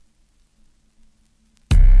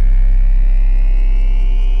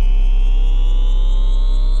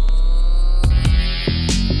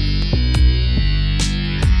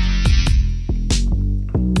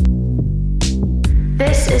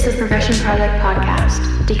podcast,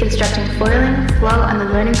 deconstructing foiling, flow, and the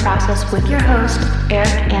learning process with your host, Eric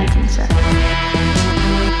Antonsen.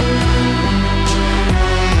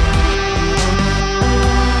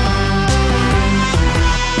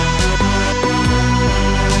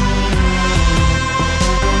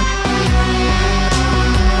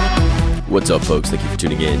 What's up, folks? Thank you for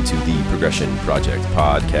tuning in to the Progression Project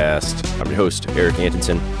podcast. I'm your host, Eric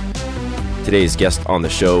Antonsen. Today's guest on the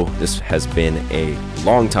show, this has been a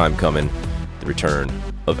long time coming, the return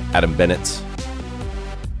of Adam Bennetts.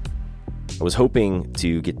 I was hoping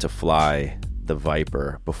to get to fly the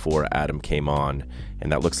Vyper before Adam came on,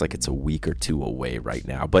 and that looks like it's a week or two away right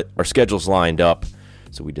now, but our schedules lined up,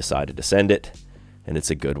 so we decided to send it, and it's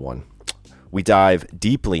a good one. We dive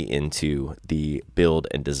deeply into the build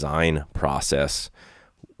and design process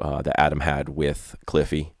that Adam had with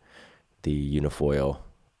Cliffy, the UniFoil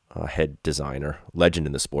head designer, legend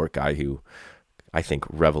in the sport, guy who I think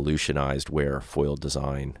revolutionized where foil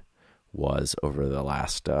design was over the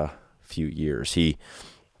last few years. He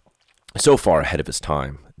so far ahead of his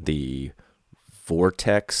time. The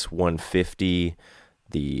Vortex 150,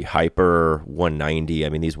 the Hyper 190. I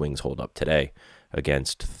mean, these wings hold up today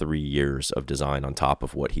against 3 years of design on top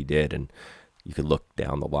of what he did. And you could look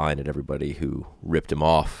down the line at everybody who ripped him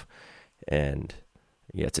off. And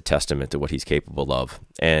yeah, it's a testament to what he's capable of.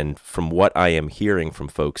 And from what I am hearing from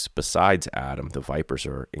folks besides Adam, the Vypers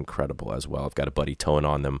are incredible as well. I've got a buddy towing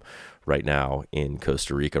on them right now in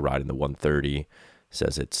Costa Rica, riding the 130.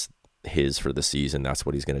 Says it's his for the season. That's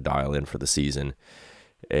what he's going to dial in for the season.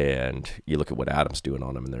 And you look at what Adam's doing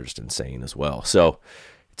on them, and they're just insane as well. So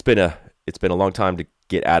it's been a long time to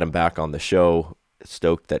get Adam back on the show.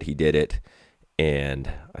 Stoked that he did it,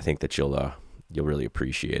 and I think that you'll really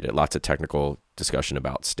appreciate it. Lots of technical discussion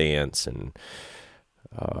about stance and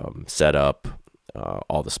setup,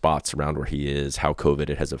 all the spots around where he is, how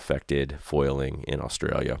COVID has affected foiling in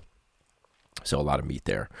Australia. So a lot of meat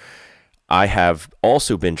there. I have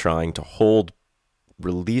also been trying to hold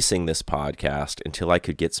releasing this podcast until I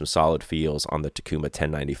could get some solid feels on the Takuma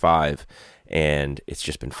 1095, and it's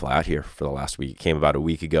just been flat here for the last week. It came about a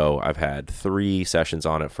week ago. I've had 3 sessions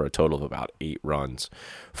on it for a total of about 8 runs.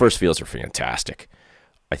 First feels are fantastic.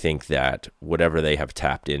 I think that whatever they have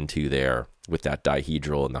tapped into there with that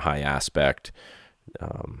dihedral and the high aspect,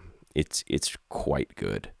 it's quite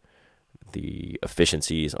good. The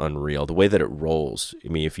efficiency is unreal. The way that it rolls, I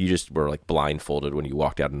mean, if you just were like blindfolded when you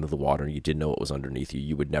walked out into the water and you didn't know what was underneath you,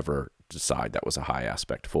 you would never decide that was a high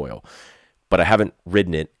aspect foil. But I haven't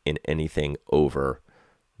ridden it in anything over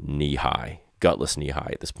knee high, gutless knee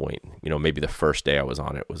high at this point. You know, maybe the first day I was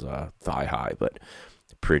on it was thigh high, but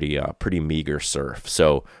pretty meager surf.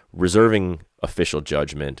 So reserving official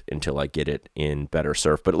judgment until I get it in better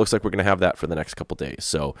surf. But it looks like we're going to have that for the next couple days.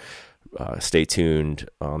 So stay tuned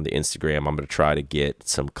on the Instagram. I'm going to try to get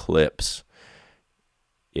some clips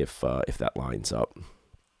if that lines up.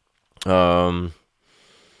 I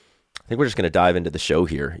think we're just going to dive into the show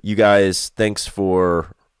here. You guys, thanks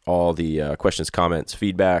for all the questions, comments,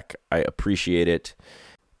 feedback. I appreciate it.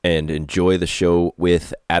 And enjoy the show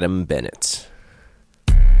with Adam Bennetts.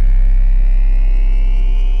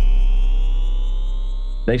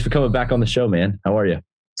 Thanks for coming back on the show, man. How are you?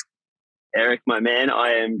 Eric, my man,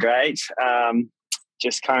 I am great.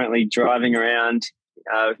 Just currently driving around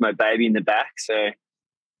with my baby in the back, so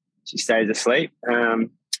she stays asleep.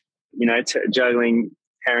 Juggling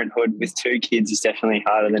parenthood with 2 kids is definitely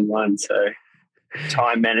harder than 1, so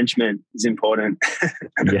time management is important.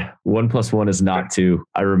 Yeah, 1 + 1 is not 2.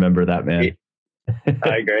 I remember that, man.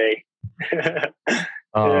 I agree.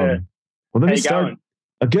 Well, let me start. Going?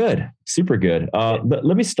 Good, super good.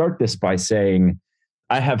 Let me start this by saying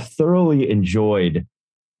I have thoroughly enjoyed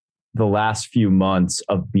the last few months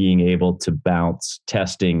of being able to bounce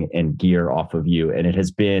testing and gear off of you. And it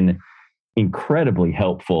has been incredibly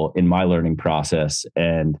helpful in my learning process.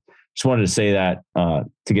 And just wanted to say that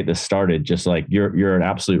to get this started, just like you're an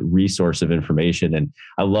absolute resource of information. And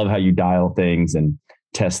I love how you dial things and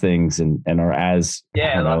test things and are as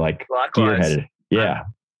gear-headed. Yeah.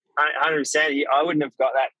 100%. I wouldn't have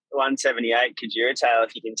got that 178 Kajira tail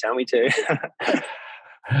if you can tell me to.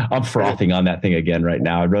 I'm frothing on that thing again right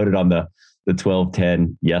now. I rode it on the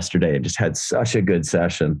 1210 yesterday and just had such a good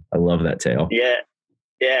session. I love that tail. Yeah,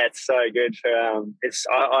 it's so good for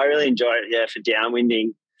I really enjoy it. Yeah, for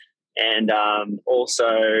downwinding and also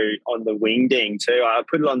on the wingding too. I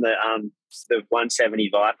put it on the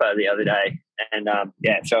 170 Vyper the other day, and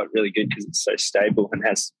it felt really good because it's so stable and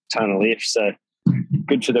has a ton of lift. So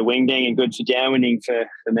good for the wingding and good for downwinding for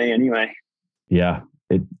me anyway. Yeah.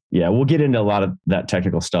 We'll get into a lot of that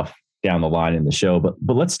technical stuff down the line in the show, but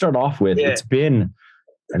let's start off with, it's been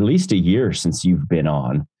at least a year since you've been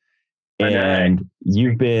on. And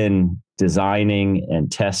you've been designing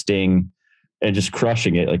and testing and just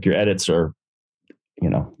crushing it. Like your edits are,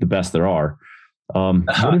 the best there are.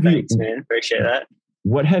 Thanks, man. Appreciate that.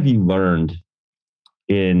 What have you learned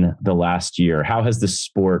in the last year? How has the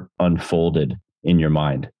sport unfolded in your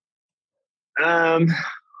mind?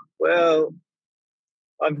 Well,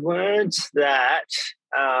 I've learned that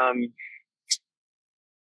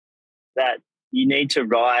that you need to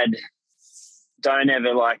don't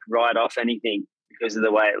ever write off anything because of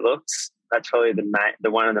the way it looks. That's probably the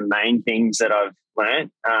one of the main things that I've learned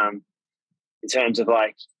in terms of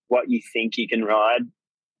what you think you can ride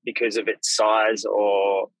because of its size,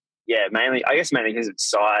 or mainly because of its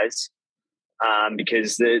size.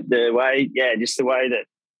 Because the way that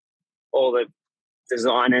all the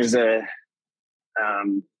designers are,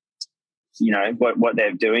 what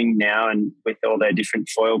they're doing now, and with all their different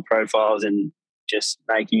foil profiles and just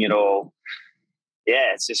making it all,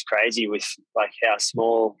 it's just crazy with how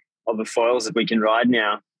small of the foils that we can ride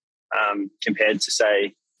now, compared to,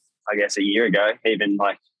 say, I guess a year ago, even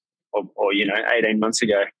or 18 months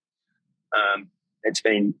ago.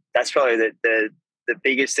 That's probably the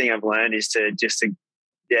biggest thing I've learned is to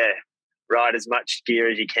ride as much gear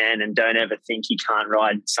as you can, and don't ever think you can't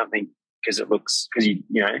ride something because you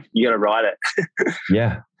got to ride it.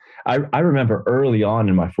 Yeah. I remember early on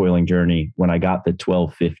in my foiling journey when I got the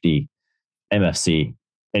 1250 MFC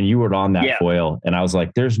and you were on that foil, and I was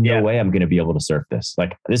like, there's no way I'm going to be able to surf this.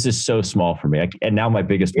 This is so small for me. And now my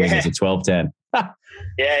biggest wing is a 1210.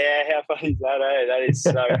 Yeah. How funny is that? That is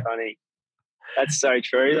so funny. That's so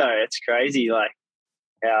true though. It's crazy.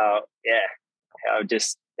 How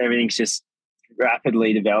just everything's just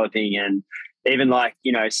rapidly developing. And even that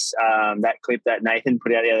clip that Nathan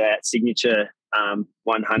put out there, that signature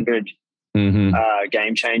 100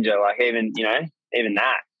 game changer, even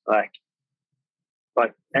that,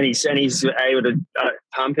 and he's able to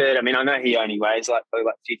pump it. I mean, I know he only weighs probably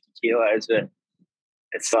 50 kilos, but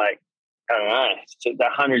it's I don't know, the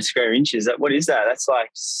 100 square inches. What is that? That's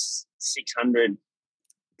 600.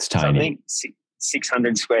 It's tiny.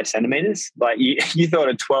 600 square centimeters. You thought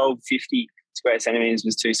a 1250 square centimeters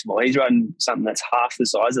was too small. He's riding something that's half the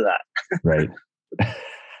size of that. Right.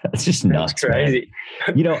 That's just nuts. That's crazy.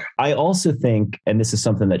 I also think, and this is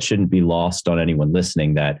something that shouldn't be lost on anyone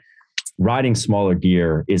listening, that riding smaller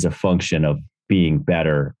gear is a function of being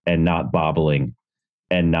better and not bobbling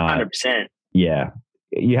and not 100%. Yeah.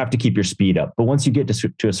 You have to keep your speed up. But once you get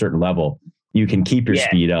to a certain level, you can keep your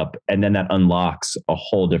speed up, and then that unlocks a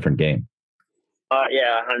whole different game. I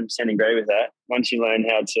 100% agree with that. Once you learn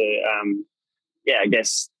how to, I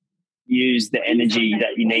guess, use the energy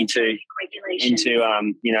that you need to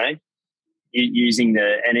into, using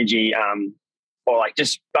the energy, or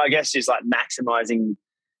just maximizing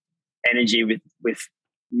energy with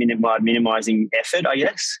minimizing effort, I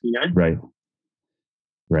guess, Right.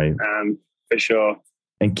 For sure.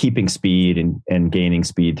 And keeping speed and gaining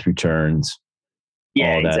speed through turns.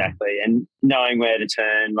 Yeah, exactly. And knowing where to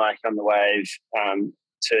turn, on the wave,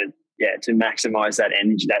 to maximize that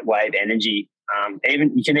energy, that wave energy.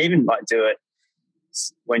 You can even do it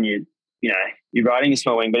when you're riding a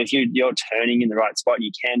small wing, but if you're turning in the right spot,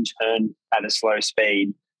 you can turn at a slow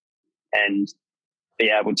speed and be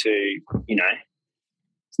able to,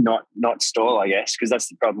 not stall, I guess, because that's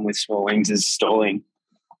the problem with small wings, is stalling,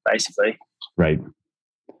 basically. Right.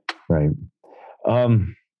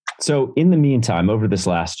 So in the meantime, over this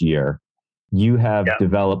last year, you have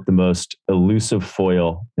developed the most elusive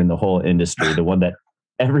foil in the whole industry, the one that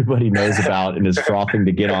everybody knows about and is frothing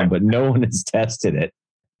to get on, but no one has tested it.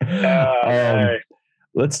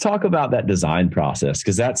 Let's talk about that design process,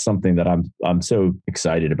 because that's something that I'm so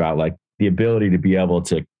excited about, the ability to be able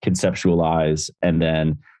to conceptualize and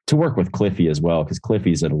then to work with Cliffy as well, because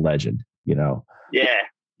Cliffy's a legend, Yeah,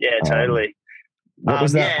 totally. What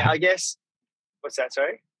was that? Yeah, I guess. What's that?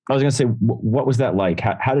 Sorry? I was going to say, what was that like?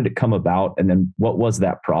 How did it come about? And then what was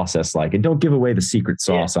that process like? And don't give away the secret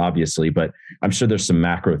sauce, obviously, but I'm sure there's some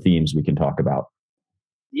macro themes we can talk about.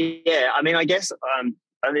 Yeah. I mean, I guess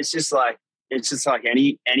it's just like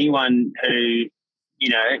anyone who,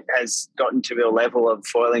 has gotten to a level of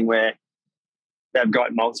foiling where they've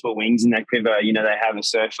got multiple wings in their quiver. They have a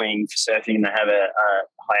surf wing for surfing, and they have a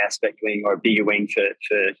high aspect wing or a bigger wing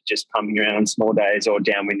for just pumping around on small days or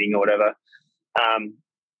downwinding or whatever.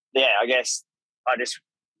 I guess I just,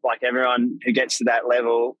 like everyone who gets to that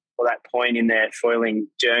level or that point in their foiling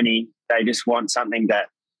journey, they just want something that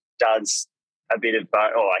does a bit of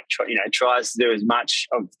both, or tries to do as much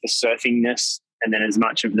of the surfingness and then as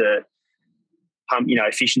much of the pump,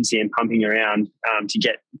 efficiency and pumping around to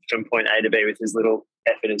get from point A to B with as little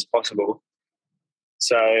effort as possible.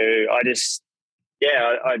 So I just,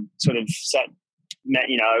 I sort of sat,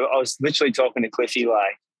 I was literally talking to Cliffy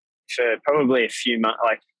like for probably a few months,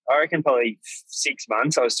 like I reckon probably 6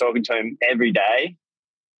 months. I was talking to him every day,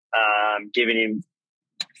 giving him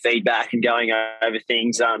feedback and going over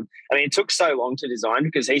things. It took so long to design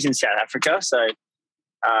because he's in South Africa. So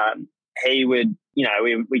he would,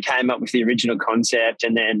 we came up with the original concept,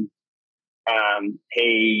 and then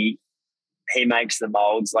he makes the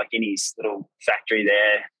molds like in his little factory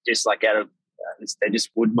there, just like out of, they're just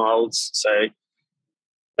wood molds. So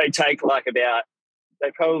they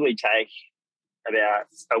probably take about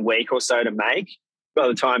a week or so to make. By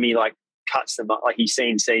the time he like cuts them up, like he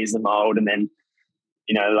CNCs the mold and then,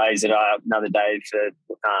 lays it up, another day for,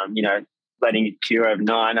 letting it cure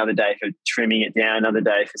overnight, another day for trimming it down, another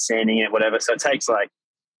day for sanding it, whatever. So it takes like a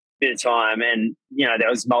bit of time, and, there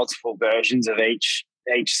was multiple versions of each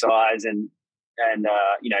size and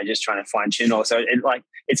just trying to fine tune all. So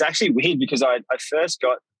it's actually weird because I first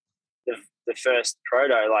got the first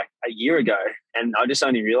proto like a year ago, and I just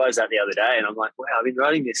only realized that the other day, and I'm like, wow, I've been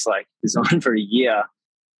writing this like design for a year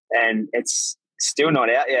and it's still not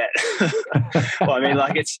out yet. Well,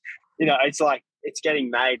 it's, it's like it's getting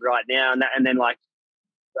made right now, and then like,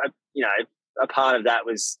 a part of that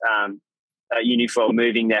was UniFoil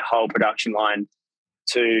moving their whole production line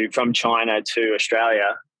from China to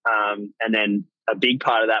Australia, and then a big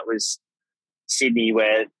part of that was Sydney,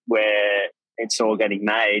 where it's all getting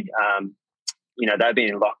made. They've been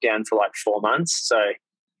in lockdown for like 4 months, so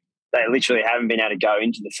they literally haven't been able to go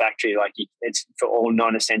into the factory. Like it's for all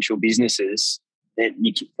non-essential businesses. They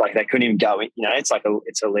couldn't even go in.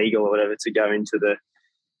 It's illegal or whatever to go into the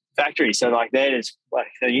factory. So like they're just like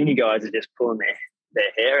the uni guys are just pulling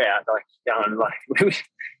their hair out, like going like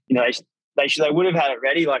they would have had it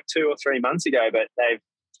ready like 2 or 3 months ago, but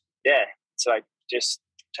it's like just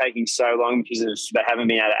taking so long because they haven't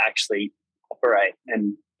been able to actually operate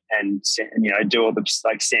and do all the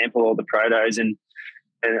like sample all the protos and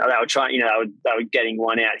they were trying, they were getting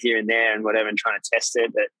one out here and there and whatever and trying to test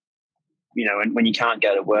it, but when you can't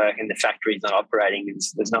go to work and the factory's not operating,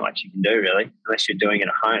 there's not much you can do really unless you're doing it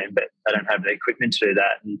at home, but they don't have the equipment to do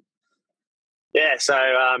that. And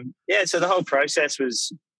so the whole process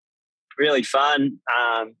was really fun.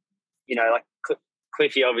 Like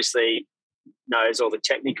Cliffy obviously knows all the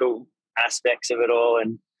technical aspects of it all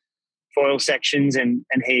and foil sections, and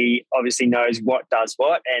he obviously knows what does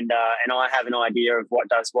what, and I have an idea of what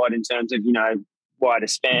does what in terms of wider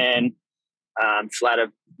span,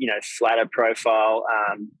 flatter profile,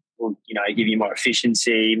 will give you more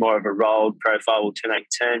efficiency, more of a rolled profile will make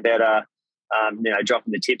it turn better,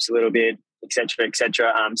 dropping the tips a little bit, etc.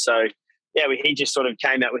 He just sort of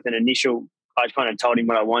came out with an initial. I kind of told him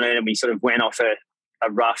what I wanted, and we sort of went off a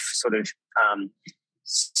rough sort of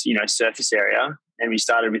surface area, and we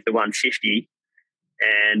started with the 150,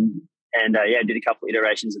 and did a couple of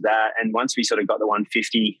iterations of that. And once we sort of got the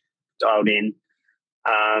 150 dialed in,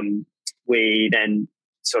 we then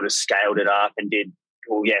sort of scaled it up and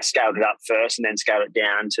scaled it up first and then scaled it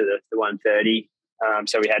down to the 130.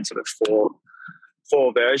 So we had sort of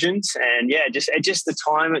four versions, and just the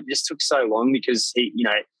time, it just took so long because it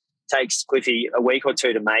takes Cliffy a week or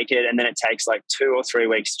two to make it, and then it takes like 2 or 3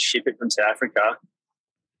 weeks to ship it from South Africa,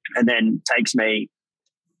 and then takes me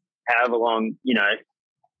however long, I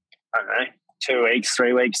don't know, 2 weeks,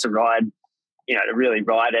 3 weeks to ride, to really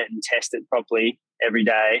ride it and test it properly every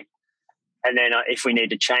day. And then if we need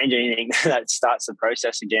to change anything, that starts the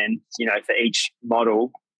process again, for each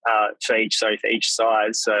model, for each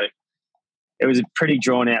size. So it was a pretty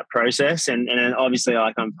drawn out process. And then obviously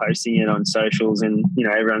like I'm posting it on socials and,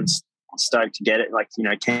 everyone's stoked to get it, like,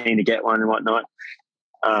 keen to get one and whatnot.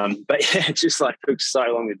 But it just like took so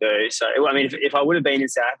long to do. So, if I would have been in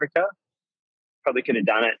South Africa, probably could have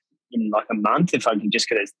done it in like a month if I could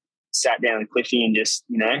have sat down with Cliffy and just,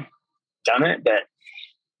 done it. But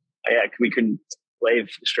we couldn't leave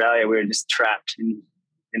Australia. We were just trapped in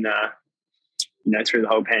through the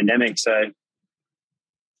whole pandemic. So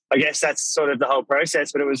I guess that's sort of the whole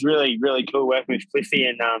process, but it was really, really cool working with Cliffy,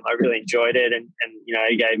 and I really enjoyed it. And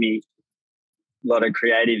he gave me a lot of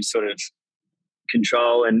creative sort of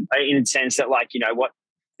control, and in a sense that what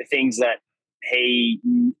the things that he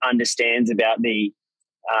understands about the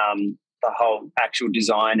whole actual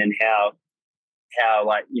design and how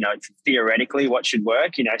theoretically what should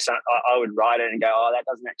work, so I would write it and go, oh, that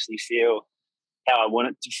doesn't actually feel how I want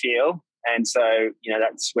it to feel. And so,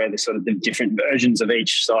 that's where the sort of the different versions of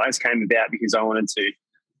each size came about, because I wanted to,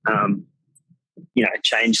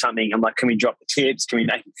 change something. I'm like, can we drop the tips? Can we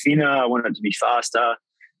make it thinner? I want it to be faster,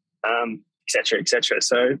 et cetera, et cetera.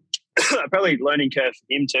 So probably learning curve for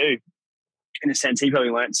him too. In a sense, he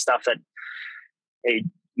probably learned stuff that he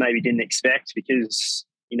maybe didn't expect because,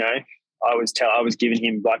 I was giving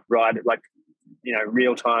him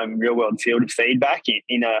real time, real world field feedback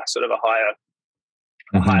in a sort of a higher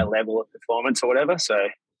level of performance or whatever. So,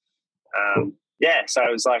 so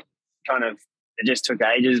it was like it just took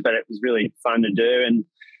ages, but it was really fun to do. And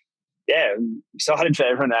I'm excited for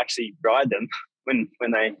everyone to actually ride them when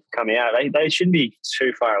they come out. They shouldn't be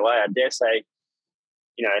too far away. I dare say,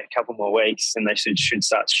 a couple more weeks and they should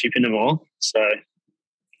start shipping them all. So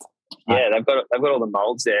they've got all the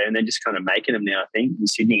molds there and they're just kind of making them now, I think, in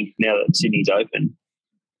Sydney, now that Sydney's open.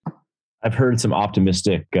 I've heard some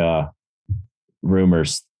optimistic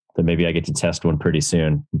rumors that maybe I get to test one pretty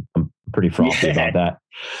soon. I'm pretty frothy about that.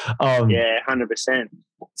 100%.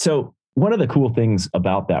 So one of the cool things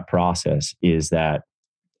about that process is that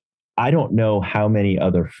I don't know how many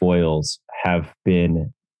other foils have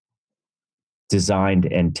been designed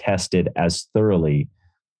and tested as thoroughly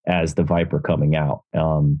as the Vyper coming out.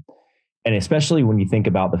 And especially when you think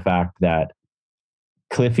about the fact that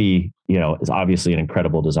Cliffy, is obviously an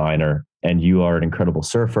incredible designer and you are an incredible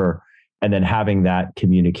surfer. And then having that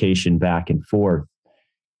communication back and forth,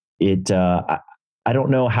 I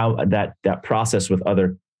don't know how that process with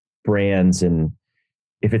other brands and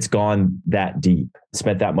if it's gone that deep,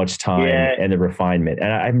 spent that much time and the refinement.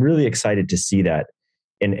 And I'm really excited to see that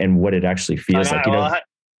and what it actually feels like. Go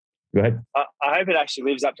ahead. I hope it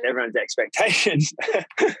actually lives up to everyone's expectations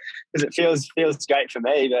because it feels great for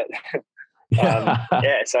me. But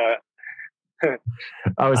so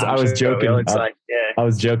I was joking. I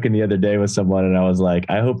was joking the other day with someone, and I was like,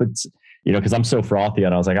 I hope it's because I'm so frothy,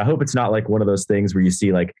 and I was like, I hope it's not like one of those things where you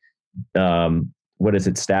see like, what is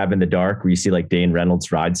it, Stab in the Dark, where you see like Dane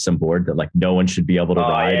Reynolds rides some board that like no one should be able to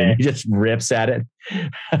ride, and he just rips at it.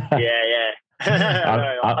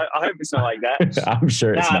 I hope it's not like that. I'm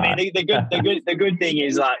sure it's not. I mean, the good thing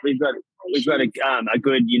is like we've got a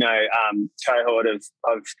good cohort of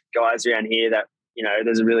guys around here that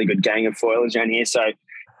there's a really good gang of foilers around here. So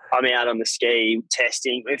I'm out on the ski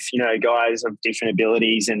testing with guys of different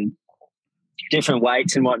abilities and different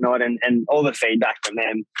weights and whatnot, and all the feedback from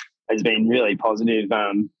them has been really positive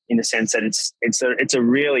in the sense that it's a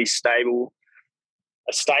really stable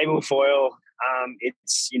foil.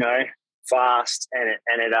 It's fast and it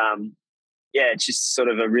it's just sort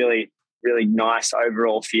of a really, really nice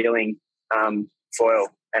overall feeling foil,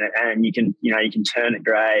 and you can turn it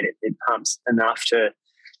great. It pumps enough to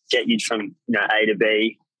get you from A to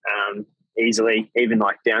B easily, even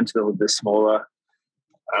like down to the smaller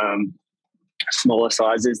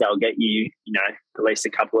sizes. They'll get you at least a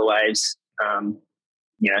couple of waves.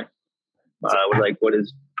 What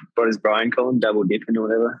does Brian call them? Double dipping or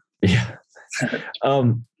whatever. Yeah.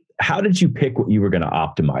 How did you pick what you were going to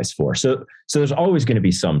optimize for? So there's always going to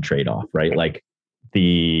be some trade-off, right? Like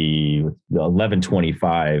the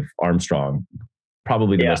 1125 Armstrong,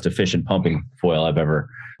 probably the most efficient pumping foil I've ever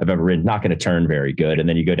ridden. Not going to turn very good. And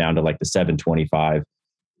then you go down to like the 725.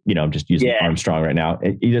 I'm just using Armstrong right now.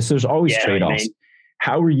 So there's always trade-offs.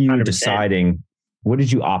 How were you 100%. Deciding? What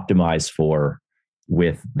did you optimize for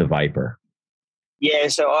with the Vyper? Yeah,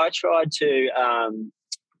 so I tried to.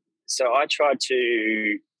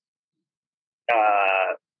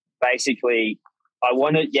 Basically, I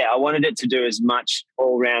wanted it to do as much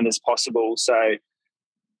all round as possible. So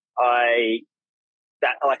it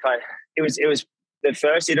was the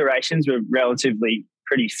first iterations were relatively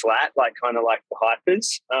pretty flat, like kind of like the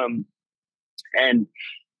Hypers, and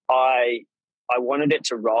I wanted it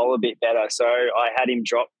to roll a bit better. So I had him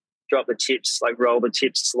drop the tips, like roll the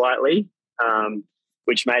tips slightly,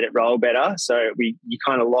 which made it roll better. So you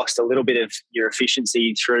kind of lost a little bit of your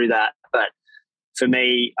efficiency through that, but for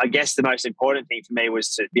me, I guess the most important thing for me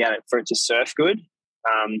was to be able for it to surf good,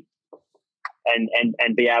 and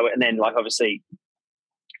be able, and then like obviously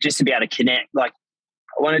just to be able to connect. Like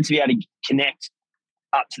I wanted to be able to connect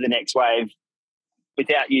up to the next wave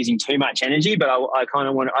without using too much energy. But I kind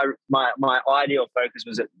of my ideal focus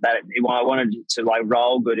was that I wanted it to like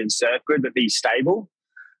roll good and surf good, but be stable.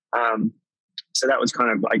 So that was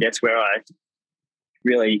kind of, I guess, where I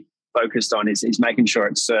really focused on is making sure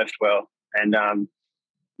it's surfed well. And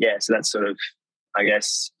so that's sort of, I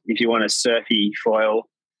guess, if you want a surfy foil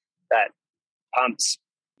that pumps,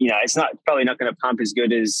 it's probably not going to pump as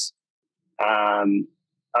good as, I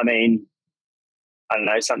don't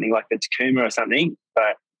know, something like the Takuma or something,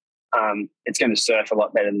 but it's going to surf a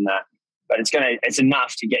lot better than that. But it's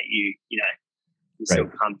enough to get you, still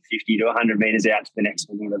pump 50 to 100 meters out to the next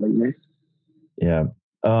one. Whatever, Yeah.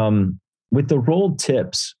 With the rolled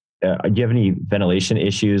tips, do you have any ventilation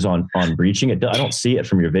issues on breaching it? I don't see it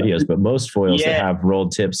from your videos, but most foils that have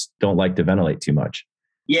rolled tips don't like to ventilate too much.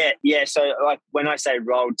 Yeah. So like when I say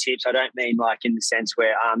rolled tips, I don't mean like in the sense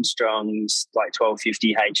where Armstrong's like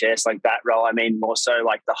 1250 HS, like that roll. I mean more so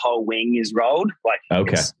like the whole wing is rolled. Like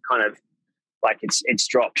it's kind of like it's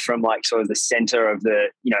dropped from like sort of the center of the,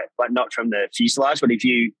 like not from the fuselage, but if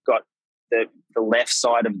you got the left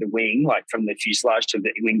side of the wing, like from the fuselage to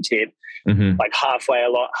the wingtip, like halfway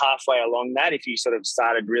along that, if you sort of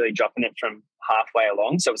started really dropping it from halfway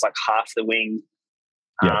along, so it was like half the wing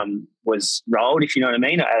was rolled, if you know what I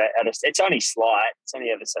mean. It's only slight, it's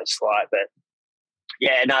only ever so slight, but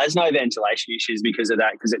yeah, no, there's no ventilation issues because of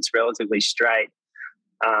that, because it's relatively straight.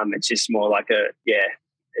 It's just more like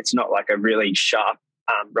it's not like a really sharp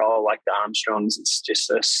roll like the Armstrongs. It's just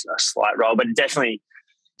a slight roll, but it definitely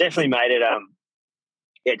made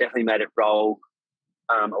it definitely made it roll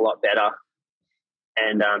a lot better.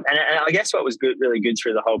 And I guess what was really good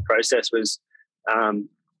through the whole process was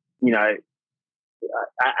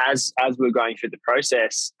as we were going through the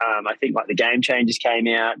process, I think like the game changers came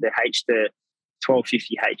out, the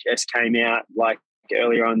 1250 HS came out like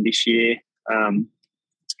earlier on this year.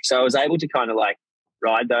 So I was able to kind of like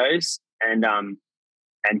ride those and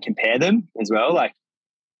compare them as well. Like,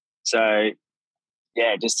 so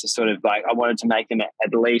yeah, just to sort of like, I wanted to make them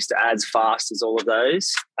at least as fast as all of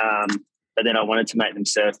those. But then I wanted to make them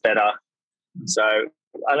surf better. So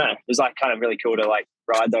I don't know, it was like kind of really cool to like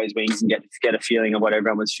ride those wings and get a feeling of what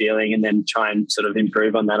everyone was feeling and then try and sort of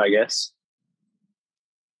improve on that, I guess.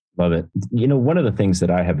 Love it. One of the things that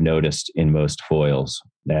I have noticed in most foils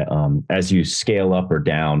that as you scale up or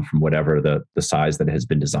down from whatever the size that has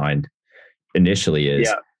been designed initially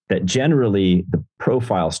is that generally the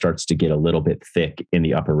profile starts to get a little bit thick in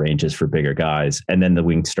the upper ranges for bigger guys, and then the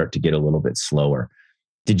wings start to get a little bit slower.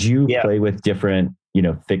 Did you play with different,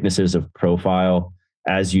 thicknesses of profile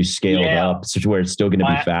as you scaled up, so where it's still going to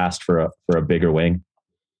be fast for a bigger wing?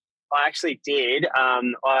 I actually did.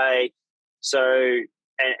 I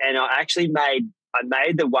actually made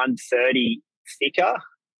the 130 thicker.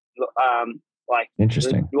 Like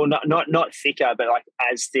interesting. Well, not thicker, but like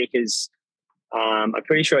as thick as. I'm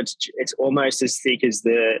pretty sure it's almost as thick as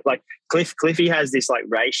the like Cliffy has this like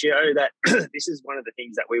ratio that this is one of the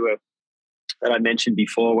things that I mentioned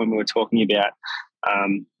before when we were talking about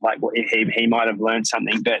like he might have learned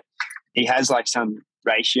something, but he has like some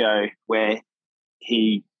ratio where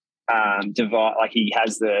he he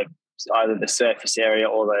has either the surface area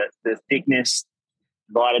or the thickness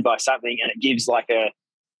divided by something, and it gives like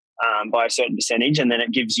by a certain percentage, and then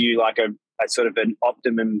it gives you like a sort of an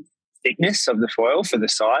optimum thickness of the foil for the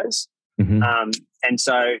size. And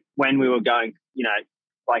so when we were going,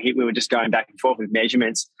 we were just going back and forth with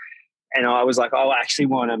measurements, and I was like, I actually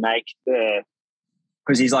want to make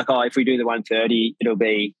because he's like, if we do the 130, it'll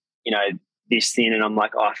be, this thin. And I'm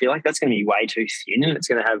like, I feel like that's going to be way too thin and it's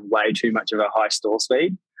going to have way too much of a high stall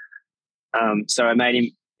speed. So I made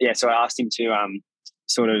him, so I asked him to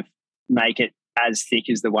sort of make it as thick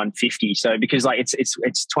as the 150. So because like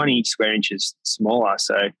it's 20 square inches smaller,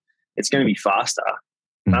 so it's going to be faster.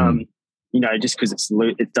 Just because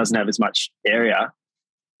it doesn't have as much area.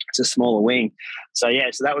 It's a smaller wing. So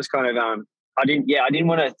so that was kind of I didn't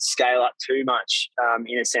want to scale up too much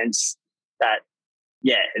in a sense that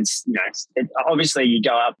it's obviously you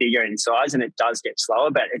go up bigger in size and it does get slower,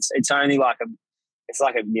 but it's only like a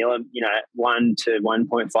 1 to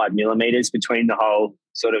 1.5 millimeters between the whole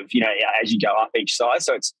sort of as you go up each size.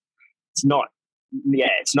 So it's not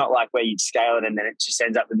like where you'd scale it and then it just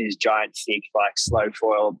ends up with this giant thick like slow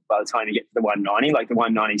foil by the time you get to the 190. Like the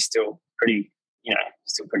 190 is still pretty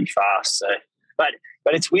fast. So but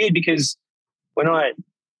it's weird because when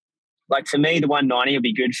for me the 190 will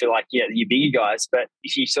be good for like your bigger guys, but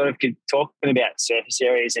if you sort of could talking about surface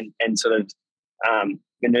areas and sort of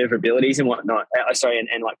maneuverabilities and whatnot,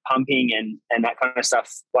 and like pumping and that kind of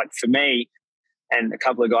stuff, like for me and a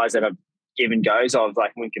couple of guys that I've given goes of,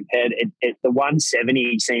 like when compared, the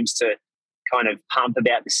 170 seems to kind of pump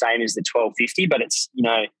about the same as the 1250, but it's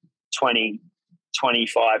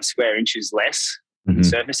 25 square inches less in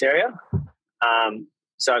surface area.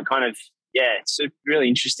 So it kind of it's really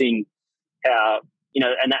interesting how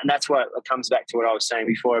and that's what it comes back to what I was saying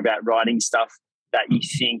before about riding stuff that you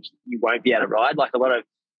think you won't be able to ride. Like a lot of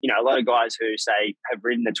guys who say have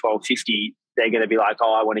ridden the 1250, they're going to be like,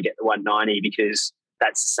 I want to get the 190 because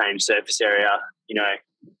that's the same surface area,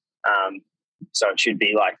 so it should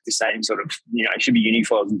be like the same sort of, it should be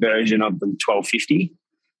UniFoil's version of the 1250.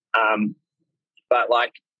 But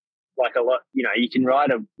like a lot, you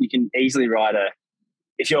can easily ride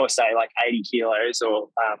if you're say like 80 kilos or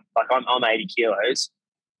like I'm 80 kilos,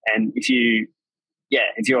 And if you're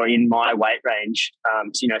in my weight range,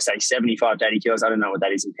 so, say 75 to 80 kilos, I don't know what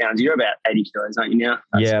that is in pounds. You're about 80 kilos, aren't you now?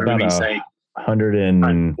 That's about 180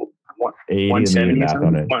 170 or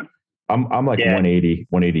something. I'm like 180,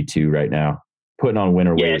 182 right now, putting on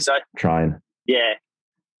winter weight, trying. Yeah.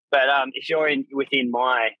 But if you're within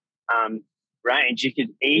my range, you could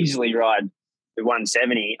easily ride the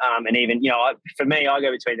 170. And even, for me, I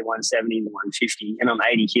go between the 170 and the 150, and I'm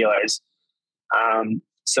 80 kilos.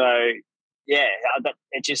 So, yeah,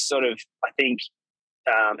 it just sort of, I think,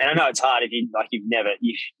 and I know it's hard if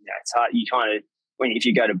it's hard. You kind of, if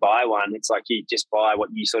you go to buy one, it's like you just buy what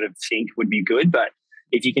you sort of think would be good. But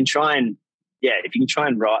if you can try and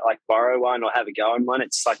write, like borrow one or have a go on one,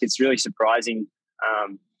 it's really surprising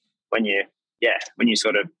when you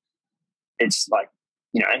sort of, it's like,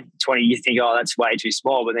 20, you think, oh, that's way too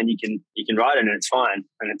small, but then you can ride it and it's fine.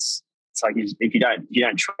 And it's like, if you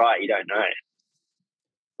don't try it, you don't know.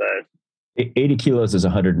 So 80 kilos is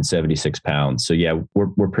 176 pounds. So yeah,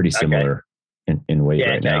 we're pretty similar in weight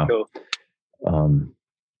right now. Cool.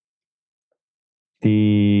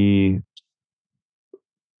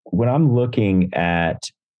 When I'm looking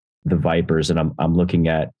at the Vypers and I'm looking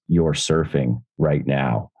at your surfing right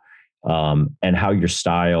now, and how your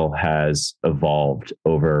style has evolved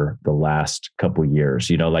over the last couple of years,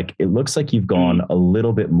 like it looks like you've gone a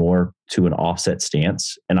little bit more to an offset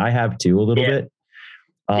stance, and I have too a little bit.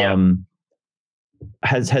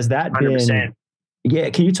 Has that 100%. Been?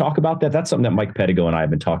 Yeah, can you talk about that? That's something that Mike Pedigo and I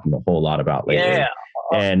have been talking a whole lot about lately. Yeah,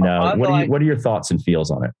 and what are your thoughts and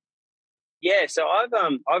feels on it? Yeah, so I've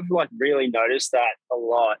really noticed that a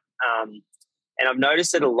lot, and I've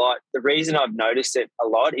noticed it a lot. The reason I've noticed it a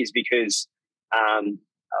lot is because, the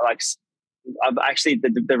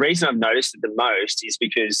reason I've noticed it the most is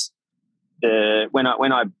because when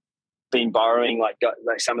I've been borrowing like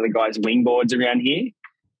some of the guys' wingboards around here,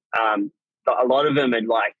 a lot of them are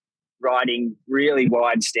like riding really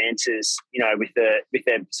wide stances, with their,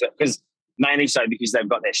 because they've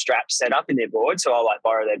got their straps set up in their board. So I'll like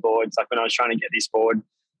borrow their boards. Like when I was trying to get this board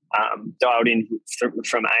dialed in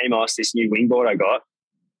from Amos, this new wingboard I got,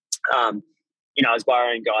 I was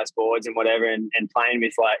borrowing guys' boards and whatever, and playing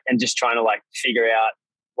with and just trying to like figure out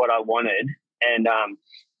what I wanted. And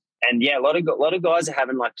yeah, a lot of guys are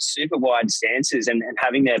having like super wide stances and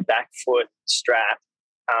having their back foot strap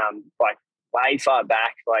like way far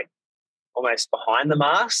back, like almost behind the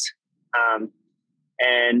mast.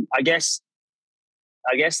 And I guess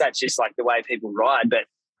that's just like the way people ride. But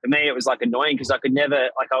for me, it was like annoying because I could never,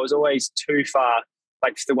 like I was always too far.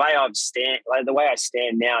 Like the way I stand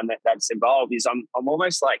now, and that's evolved is I'm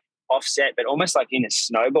almost like offset, but almost like in a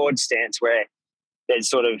snowboard stance where there's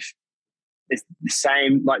sort of it's the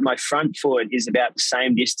same. Like my front foot is about the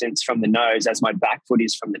same distance from the nose as my back foot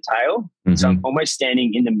is from the tail. Mm-hmm. So I'm almost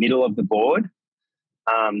standing in the middle of the board,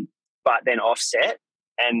 but then offset.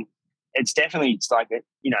 And it's definitely, it's like it,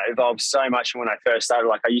 evolved so much from when I first started.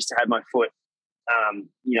 Like I used to have my foot,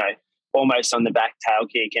 almost on the back tail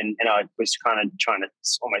kick, and I was kind of trying to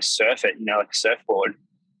almost surf it, like a surfboard.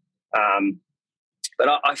 But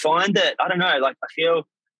I find that, I don't know, like I feel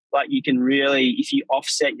like you can really, if you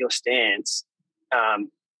offset your stance,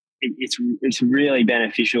 it's really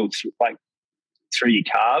beneficial through your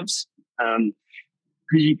calves,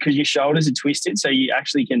 because your shoulders are twisted, so you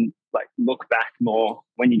actually can like look back more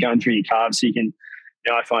when you're going through your calves. So you can,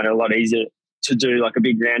 I find it a lot easier to do like a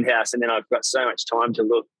big roundhouse, and then I've got so much time to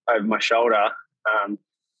look over my shoulder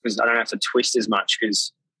because I don't have to twist as much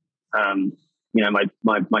because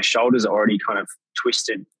my shoulders are already kind of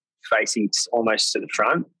twisted, facing almost to the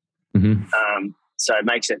front. Mm-hmm. So it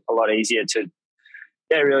makes it a lot easier to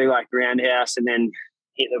really like roundhouse and then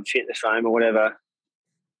hit the foam or whatever.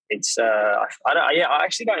 It's I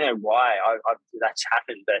actually don't know why that's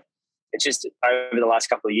happened, but it's just over the last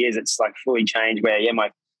couple of years it's like fully changed where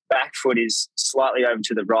my back foot is slightly over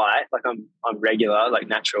to the right, like I'm regular, like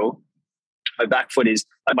natural. My back foot is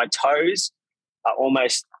like my toes are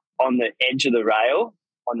almost on the edge of the rail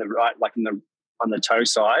on the right, like on the toe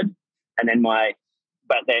side, and then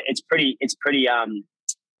it's pretty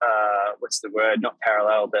what's the word? Not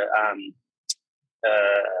parallel, but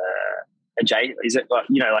adjacent. Is it like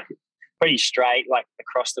pretty straight, like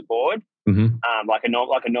across the board, mm-hmm. Like a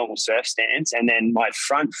normal surf stance, and then my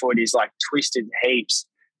front foot is like twisted heaps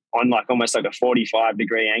on like almost like a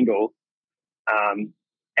 45-degree angle, and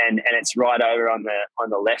it's right over on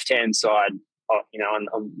the left hand side, on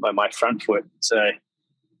my front foot. So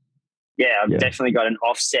I've definitely got an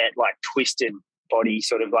offset, like twisted body,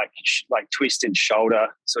 sort of like twisted shoulder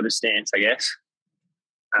sort of stance, I guess.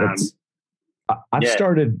 I've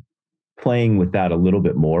started playing with that a little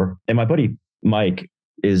bit more, and my buddy Mike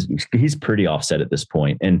he's pretty offset at this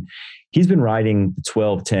point. And he's been riding the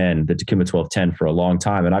 1210, the Takuma 1210 for a long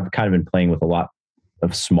time. And I've kind of been playing with a lot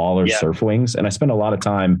of smaller surf wings. And I spent a lot of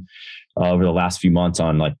time over the last few months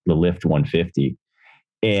on like the Lift 150.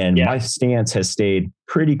 And my stance has stayed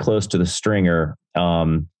pretty close to the stringer.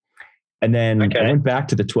 And then I went back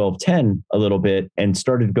to the 1210 a little bit and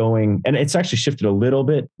started going, and it's actually shifted a little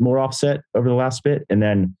bit more offset over the last bit. And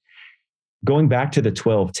then going back to the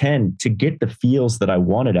 1210 to get the feels that I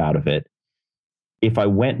wanted out of it. If I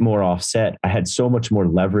went more offset, I had so much more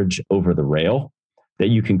leverage over the rail that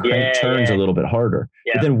you can crank turns a little bit harder.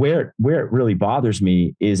 Yeah. But then where it really bothers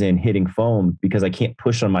me is in hitting foam because I can't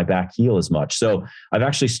push on my back heel as much. So I've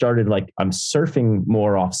actually started I'm surfing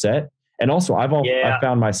more offset. And also I've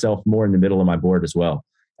found myself more in the middle of my board as well.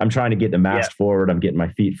 I'm trying to get the mast forward. I'm getting my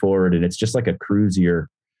feet forward, and it's just like a cruisier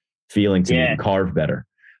feeling to me and carve better.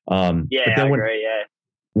 But then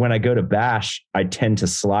when I go to bash, I tend to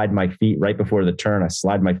slide my feet right before the turn. I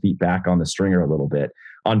slide my feet back on the stringer a little bit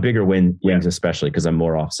on bigger wings, especially because I'm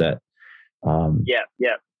more offset.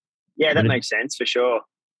 That makes sense for sure.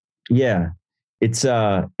 Yeah. It's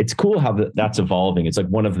cool how that's evolving. It's like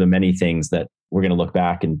one of the many things that we're going to look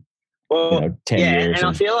back and, 10 years. And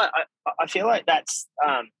I feel like that's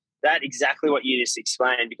that exactly what you just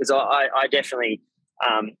explained, because I definitely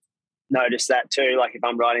noticed that too. Like if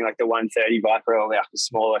I'm riding like the 130 Vyper or like a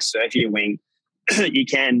smaller surfier wing, you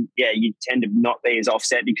tend to not be as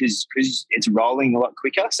offset because it's rolling a lot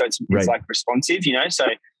quicker. So it's like responsive, So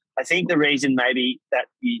I think the reason maybe that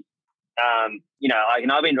you, I've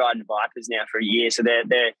been riding Vypers now for a year, so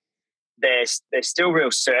they're still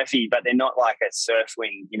real surfy, but they're not like a surf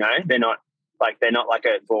wing, They're not like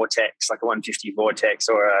a Vortex, like a 150 Vortex,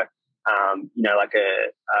 or like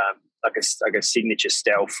a signature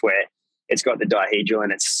Stealth where it's got the dihedral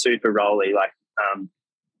and it's super rolly.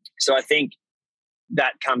 So I think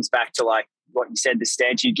that comes back to like what you said, the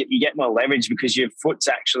stance. You get more leverage because your foot's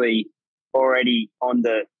actually already on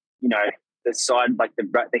the the side, like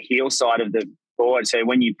the heel side of the board. So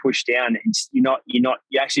when you push down, you're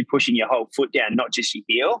actually pushing your whole foot down, not just your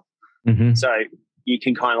heel. Mm-hmm. So you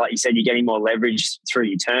can kind of, like you said, you're getting more leverage through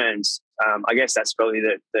your turns. I guess that's probably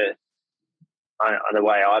the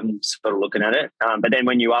way I'm sort of looking at it. But then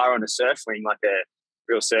when you are on a surf wing, like a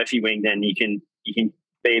real surfy wing, then you can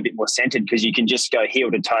be a bit more centered because you can just go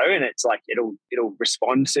heel to toe, and it's like it'll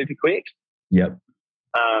respond super quick. Yep.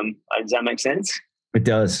 Does that make sense? It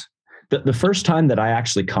does. The first time that I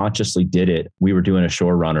actually consciously did it, we were doing a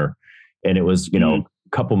shore runner, and it was, a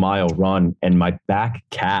couple mile run, and my back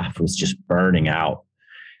calf was just burning out.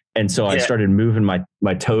 And so I started moving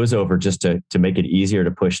my toes over just to make it easier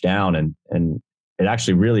to push down. And it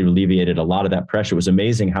actually really alleviated a lot of that pressure. It was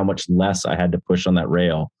amazing how much less I had to push on that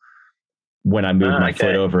rail when I moved my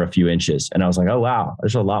foot over a few inches. And I was like, oh, wow,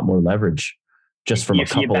 there's a lot more leverage just from a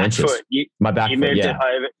couple inches. My back foot,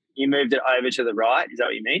 You moved it over to the right. Is that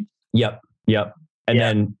what you mean? Yep. And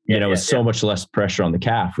then, it was so much less pressure on the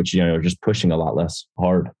calf, which, just pushing a lot less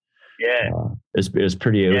hard. Yeah. It was a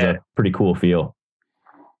pretty cool feel.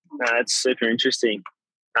 No, that's super interesting.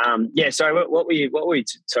 So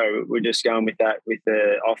we're just going with that, with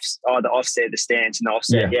the offset, the stance and the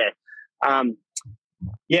offset.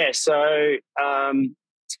 So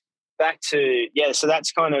back to, so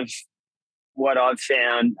that's kind of what I've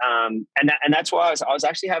found. And that's why I was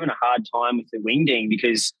actually having a hard time with the wingding,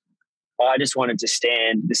 because I just wanted to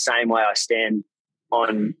stand the same way I stand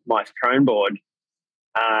on my prone board.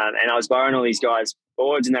 And I was borrowing all these guys'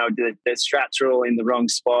 boards, and the straps were all in the wrong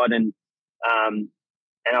spot. And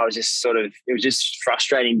I was just it was just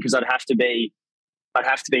frustrating because I'd have to be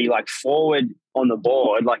like forward on the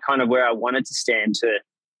board, like kind of where I wanted to stand to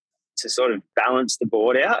sort of balance the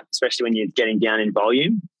board out, especially when you're getting down in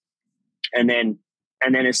volume. And then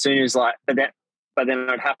as soon as but then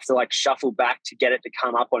I'd have to like shuffle back to get it to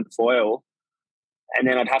come up on foil. And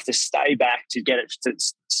then I'd have to stay back to get it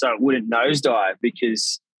so it wouldn't nosedive,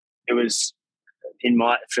 because it was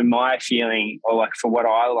from my feeling, or like for what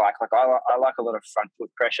I like I like a lot of front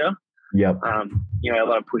foot pressure. Yep. A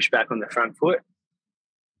lot of pushback on the front foot.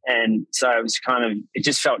 And so it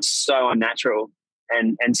just felt so unnatural.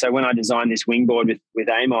 And so when I designed this wingboard with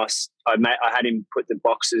Amos, I had him put the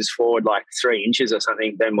boxes forward like 3 inches or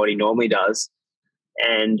something than what he normally does.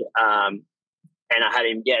 And I had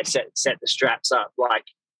him, set the straps up. Like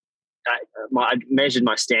I measured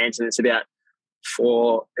my stance, and it's about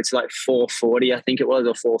 440, I think it was,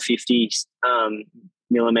 or 450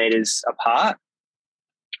 millimeters apart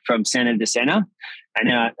from center to center. And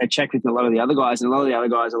then I checked with a lot of the other guys, and a lot of the other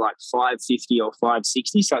guys are like 550 or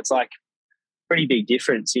 560. So it's like pretty big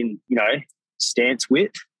difference in, stance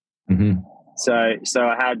width. Mm-hmm. So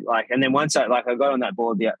I had and then once I got on that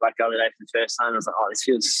board the other day for the first time, I was like, oh, this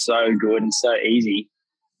feels so good and so easy.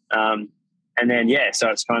 And then, so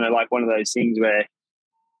it's kind of like one of those things where,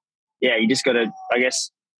 you just got to, I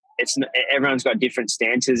guess everyone's got different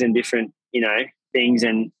stances and different, things.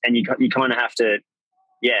 And you kind of have to,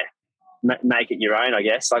 make it your own, I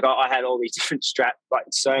guess. Like I had all these different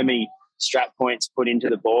so many strap points put into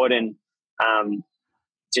the board, and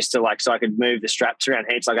just to so I could move the straps around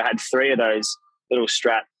heaps. Like I had 3 of those little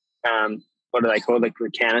strap, what do they call the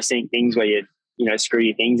countersink things where you screw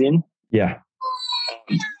your things in. Yeah.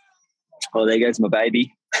 Oh, there goes my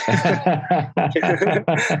baby.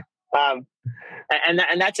 And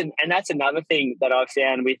that's another thing that I've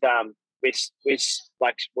found with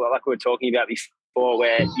like we were talking about before,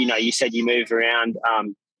 where you said you move around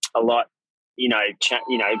a lot.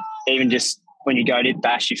 Even just when you go to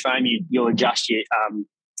bash your foam, you'll adjust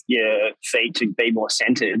your feet to be more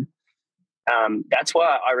centered. That's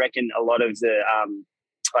why I reckon a lot of the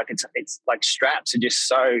it's like straps are just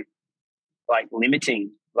so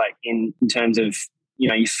limiting, in terms of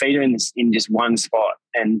your feet are in just one spot.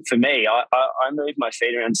 And for me, I move my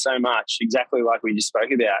feet around so much, exactly like we just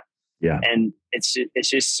spoke about. Yeah. And it's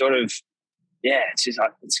just sort of,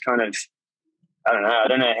 it's kind of, I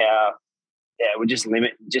don't know how, it would just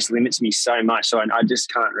limits me so much. So I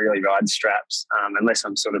just can't really ride straps unless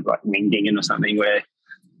I'm sort of wingdinging or something where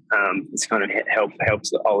it's kind of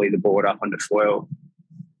helps ollie the board up onto foil.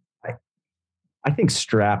 I think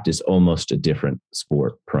strapped is almost a different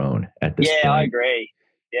sport prone at this point. Yeah, I agree.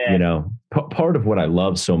 Yeah. Part of what I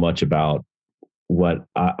love so much about what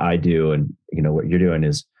I do and, what you're doing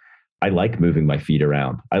is I like moving my feet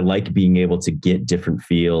around. I like being able to get different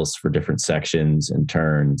feels for different sections and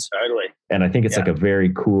turns. Totally. And I think it's a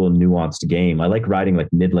very cool, nuanced game. I like riding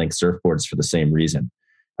mid-length surfboards for the same reason.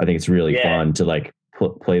 I think it's really fun to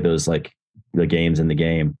play those the games in the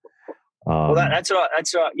game. Well, that's right.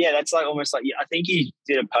 Yeah, that's almost I think you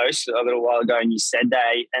did a post a little while ago, and you said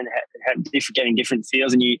that and had getting different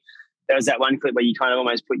feels. And there was that one clip where you kind of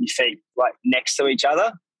almost put your feet next to each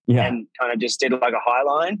other, and kind of just did a high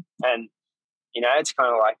line. And it's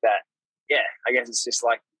kind of like that. Yeah, I guess it's just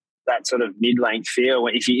that sort of mid-length feel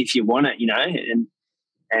if you want it,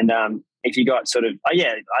 and if you got sort of I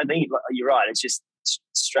think you're right. It's just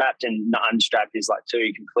strapped and unstrapped is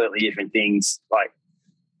 2 completely different things.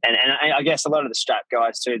 And I guess a lot of the strap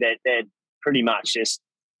guys too, they're pretty much just,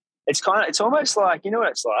 it's almost like, what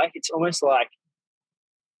it's like? It's almost like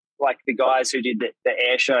the guys who did the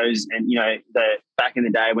air shows and, the back in the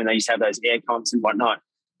day when they used to have those air comps and whatnot,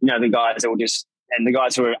 the guys that will just, and the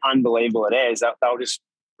guys who are unbelievable at airs, they'll just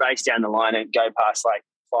race down the line and go past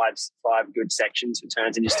five good sections for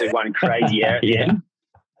turns and just do one crazy air at the end.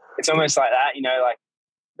 It's almost like that,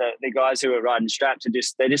 the guys who are riding straps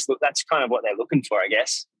they just look, that's kind of what they're looking for, I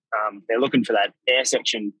guess. They're looking for that air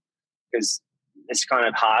section because it's kind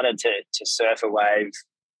of harder to surf a wave,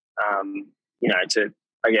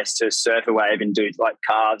 to surf a wave and do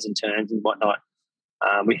carves and turns and whatnot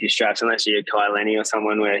with your straps, unless you're Kyle Lenny or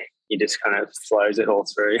someone where you just kind of flows it all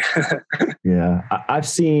through. Yeah. I've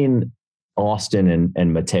seen Austin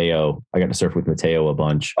and Mateo. I got to surf with Mateo a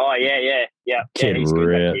bunch. Oh, yeah. Kid he's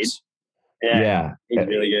rips. Yeah, he's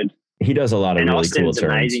really good. He does a lot of really Austin's cool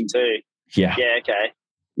turns. Amazing too. Yeah. Yeah. Okay.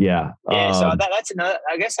 Yeah. Yeah. So that's another.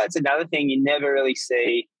 I guess that's another thing you never really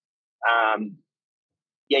see.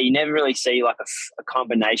 You never really see a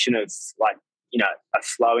combination of a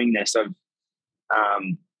flowingness of,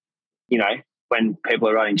 when people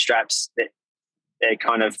are riding straps that they're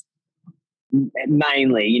kind of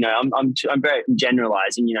mainly, I'm very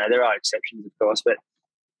generalizing. There are exceptions, of course, but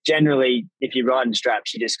generally, if you're riding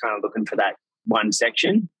straps, you're just kind of looking for that one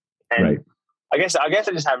section. And right. I guess I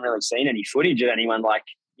just haven't really seen any footage of anyone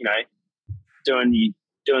doing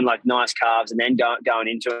nice carves and then going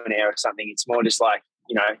into an air or something. It's more just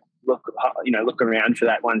look around for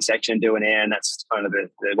that one section, do an air, and that's kind of the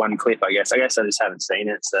one clip. I guess I just haven't seen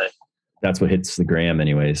it. So that's what hits the gram,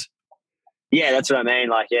 anyways. Yeah, that's what I mean.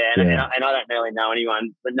 And I don't really know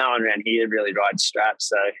anyone, but no one around here really rides straps.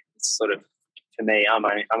 So it's sort of, for me, I'm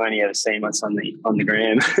only ever seeing what's on the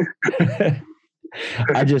gram.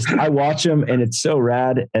 I watch them and it's so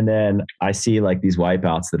rad. And then I see these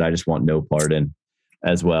wipeouts that I just want no part in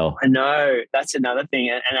as well. I know, that's another thing.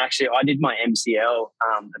 And actually I did my MCL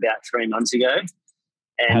about 3 months ago.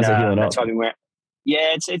 And how's it healing up?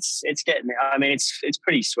 Yeah, it's getting, I mean, it's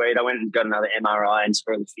pretty sweet. I went and got another MRI and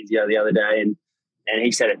saw the physio the other day and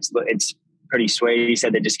he said it's pretty sweet. He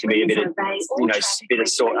said there just can be a bit of, bit of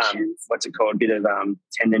sort, what's it called? Bit of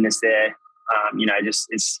tenderness there.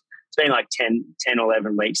 It's been 10 or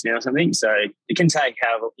 11 weeks now or something. So it can take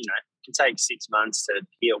take 6 months to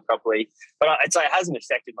heal properly. But I'd say it hasn't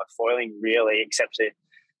affected my foiling really, except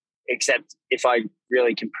if I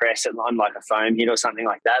really compress it on like a foam hit or something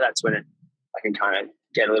like that. That's when I can kind of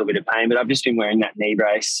get a little bit of pain. But I've just been wearing that knee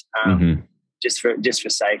brace just for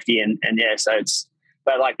safety, and yeah. So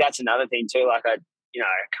but like that's another thing too. Like I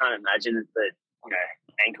can't imagine that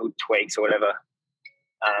ankle tweaks or whatever,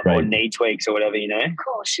 or knee tweaks or whatever.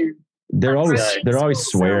 Caution. They're always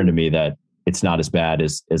swearing to me that it's not as bad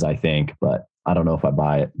as I think, but I don't know if I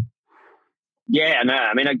buy it. Yeah, no.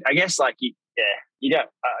 I mean, I guess like you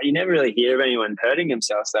never really hear of anyone hurting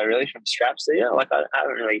themselves though, really, from straps, do you? Like I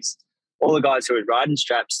haven't really. All the guys who are riding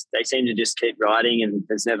straps, they seem to just keep riding, and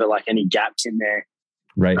there's never like any gaps in there,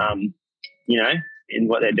 right? In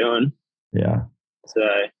what they're doing. Yeah. So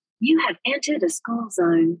you have entered a school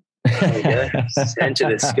zone. There we go.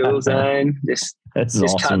 Enter the school zone. Just awesome.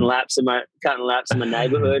 cutting laps in my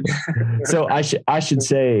neighborhood. So I should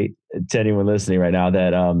say to anyone listening right now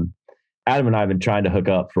that Adam and I have been trying to hook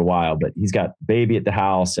up for a while, but he's got baby at the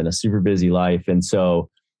house and a super busy life, and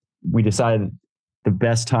so we decided the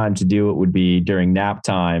best time to do it would be during nap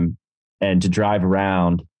time and to drive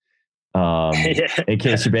around in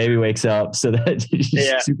case your baby wakes up, so that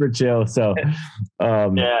you're super chill. So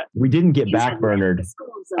we didn't get backburnered.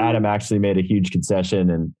 Adam actually made a huge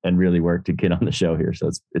concession and really worked to get on the show here.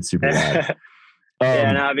 So it's super loud.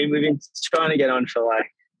 I mean, we've been trying to get on for like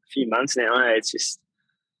a few months now. It's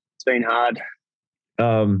been hard.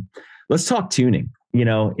 Let's talk tuning.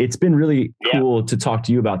 It's been really cool to talk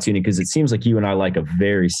to you about tuning, because it seems like you and I like a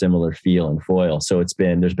very similar feel in foil. So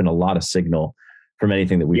there's been a lot of signal from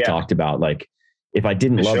anything that we've talked about. Like if I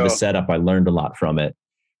didn't love the setup, I learned a lot from it.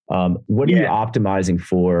 What are you optimizing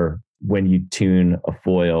for when you tune a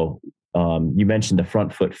foil? You mentioned the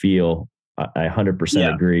front foot feel. I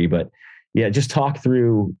 100% agree, but just talk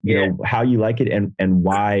through, how you like it and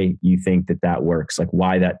why you think that works, like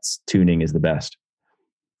why that tuning is the best.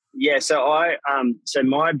 Yeah, so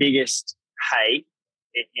my biggest hate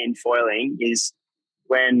in foiling is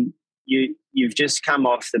when you've just come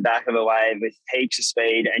off the back of a wave with heaps of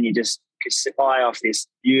speed and you just fly off this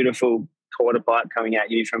beautiful quarter pipe coming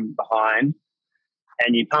at you from behind,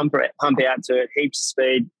 and you pump out to it, heaps of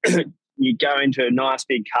speed. You go into a nice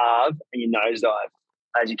big carve and you nosedive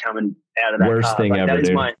as you're coming out of that. Worst carve. thing ever, that is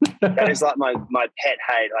dude. that is like my pet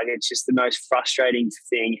hate. Like it's just the most frustrating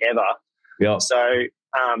thing ever. Yeah. So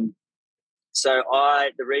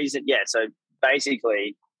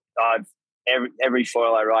basically I've every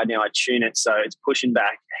foil I ride now, I tune it so it's pushing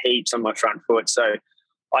back heaps on my front foot, so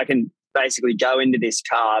I can basically go into this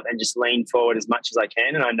carve and just lean forward as much as I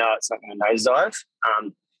can, and I know it's not going to nosedive.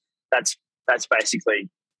 That's basically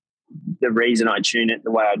the reason I tune it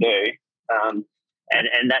the way I do,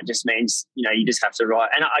 and that just means you just have to ride,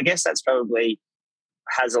 and I guess that's probably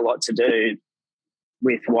has a lot to do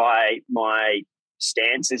with why my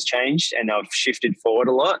stance has changed and I've shifted forward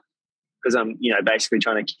a lot, because I'm basically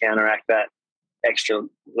trying to counteract that extra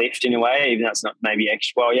lift in a way, even though it's not maybe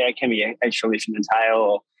extra. Well, yeah, it can be extra lift in the tail,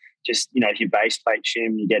 or just if you base plate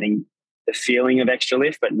shim, you're getting the feeling of extra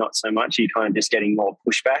lift, but not so much. You're kind of just getting more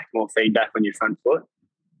pushback, more feedback on your front foot.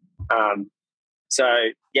 So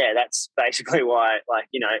yeah, that's basically why.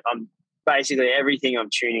 I'm basically everything I'm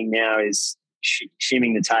tuning now is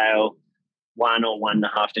shimming the tail 1 or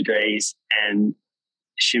 1.5 degrees and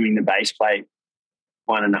shimming the base plate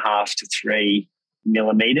 1.5 to 3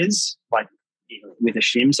 millimeters, like with a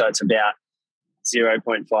shim. So it's about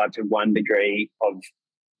 0.5 to 1 degree of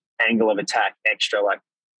angle of attack extra, like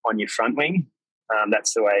on your front wing.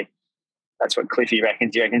 That's what Cliffy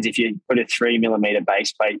reckons. He reckons if you put a 3 millimeter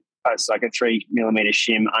base plate, it's like a 3 millimeter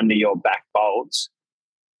shim under your back bolts,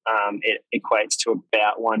 it equates to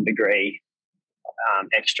about 1 degree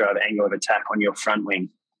extra of angle of attack on your front wing.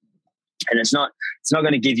 And it's not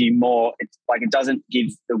going to give you more. It's like it doesn't give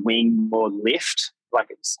the wing more lift. Like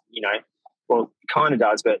it's well, it kind of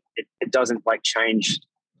does, but it doesn't like change.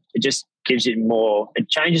 It just gives you more. It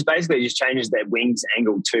changes the wing's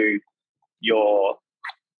angle to your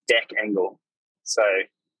deck angle. So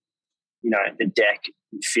the deck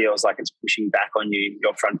feels like it's pushing back on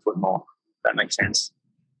your front foot more. If that makes sense.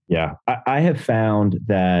 Yeah, I have found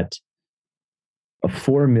that a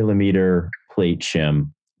 4 millimeter plate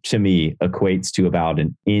shim to me equates to about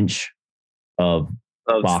an inch of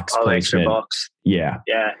box placement. Box. Yeah.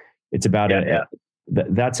 It's about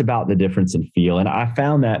that's about the difference in feel. And I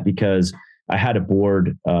found that because I had a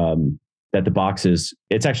board that the boxes,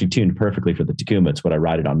 it's actually tuned perfectly for the Takuma. It's what I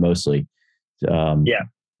ride it on mostly.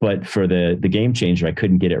 But for the game changer, I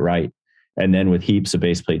couldn't get it right. And then with heaps of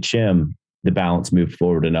base plate shim, the balance moved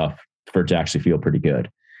forward enough for it to actually feel pretty good.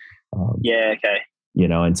 Okay.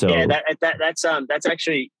 And so that's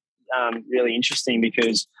actually really interesting,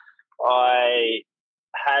 because I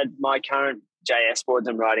had my current JS boards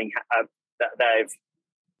I'm riding,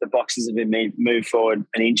 the boxes have been moved forward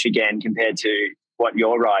an inch again compared to what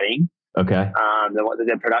you're riding. Okay.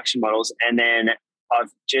 The production models. And then I've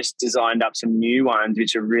just designed up some new ones,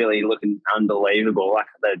 which are really looking unbelievable. Like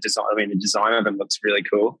the design of them looks really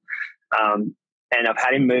cool. And I've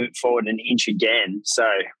had him move it forward an inch again. So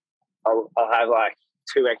I'll have like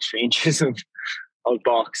 2 extra inches of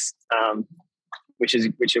box, which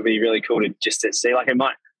will be really cool to see. Like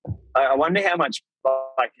I wonder how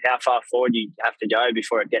far forward you have to go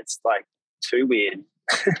before it gets like too weird.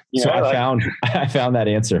 I found that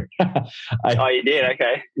answer. You did?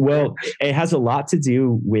 Okay. Well, it has a lot to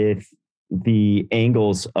do with the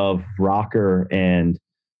angles of rocker and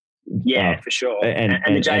for sure. And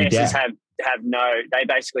the JSs they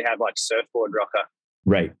basically have like surfboard rocker.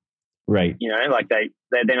 Right. Like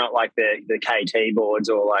they're not like the KT boards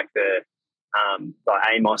or like the like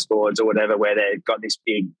Amos boards or whatever, where they've got this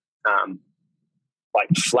big like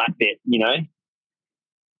flat bit,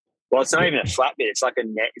 Well, it's not even a flat bit. It's like a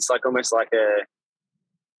net. It's like almost like a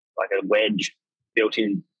wedge built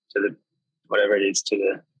in to the whatever it is, to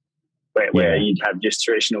the where you'd have just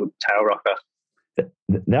traditional tail rocker.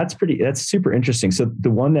 That's super interesting. So the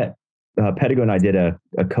one that Pedigo and I did a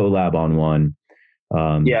collab on one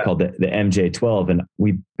called the MJ12, and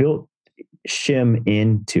we built shim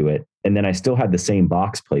into it, and then I still had the same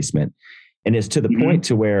box placement, and it's to the point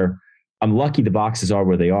to where I'm lucky the boxes are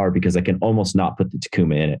where they are, because I can almost not put the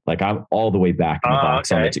Takuma in it. Like I'm all the way back in the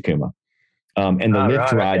box on the Takuma. And the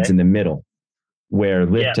lift rides in the middle, where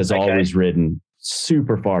lift has always ridden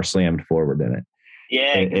super far slammed forward in it.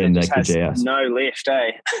 Yeah. And it like the JS. No lift,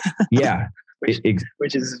 eh? Yeah.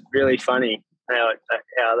 which is really funny how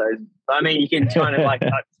those, I mean, you can kind of like,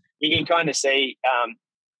 you can kind of see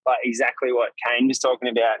like exactly what Kane was talking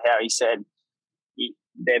about, how he said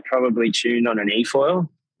they're probably tuned on an e-foil.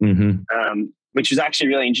 Which was actually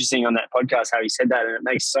really interesting on that podcast, how he said that. And it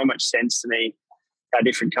makes so much sense to me how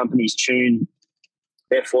different companies tune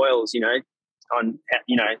their foils,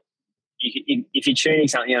 if you're tuning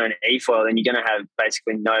something on an e-foil, then you're going to have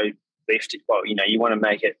basically no lift. Well, you want to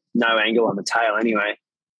make it no angle on the tail anyway.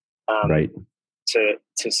 Right. To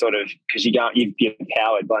sort of, because you're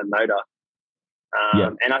powered by a motor.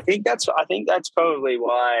 And I think that's probably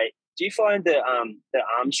why. Do you find the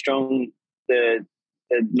Armstrong, the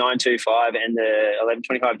 925 and the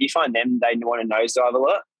 1125, do you find them, they want to nosedive a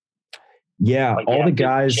lot? Yeah, like all the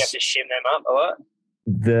guys. You have to shim them up a lot?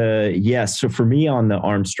 So for me on the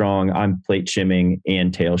Armstrong, I'm plate shimming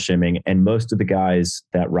and tail shimming, and most of the guys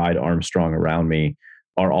that ride Armstrong around me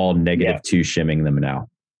are all -2 shimming them now.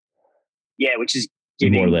 Yeah, which is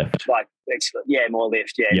giving more lift. Like, more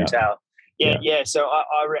lift. Yeah. So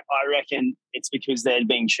I reckon it's because they're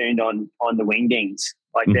being tuned on the wingdings.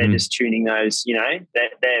 Like they're just tuning those,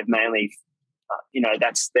 they're mainly,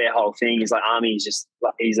 that's their whole thing, is like Army is just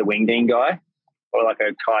like, he's a wingding guy or like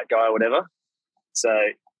a kite guy or whatever. So,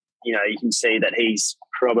 you can see that he's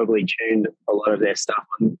probably tuned a lot of their stuff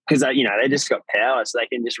on, because, they just got power, so they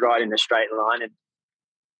can just ride in a straight line and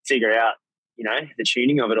figure out, the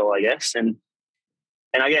tuning of it all, I guess. And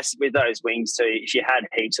I guess with those wings too, if you had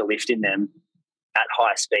heaps of lift in them at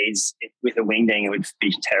high speeds with a wingding, it would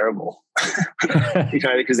be terrible,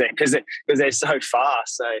 because they're so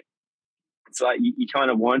fast. So it's like you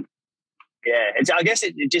kind of want, I guess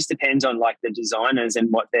it just depends on like the designers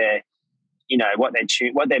and what they're, what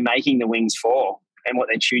they're making the wings for and what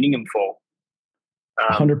they're tuning them for.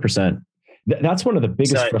 100%. That's one of the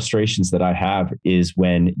biggest frustrations that I have, is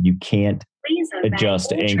when you can't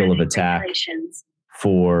adjust angle of attack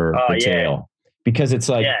for the tail, because it's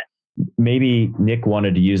like, maybe Nick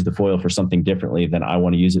wanted to use the foil for something differently than I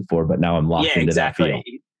want to use it for, but now I'm locked into that feel.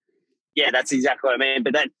 Yeah, that's exactly what I mean.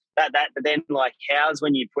 But then like, how's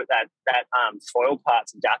when you put that foil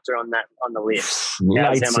parts adapter on the lift?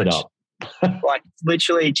 Lights it up. Like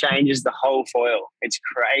literally changes the whole foil. It's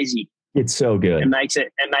crazy. It's so good. It makes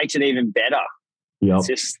it even better. Yep. It's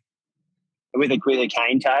just with a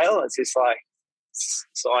cane tail. It's just like,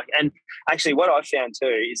 and actually what I found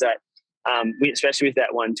too is that especially with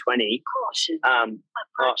that 120,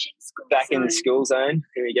 back in the school zone.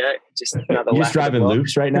 Here we go. Just another. You're just driving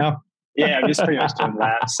loops right now. Yeah, I'm just pretty much doing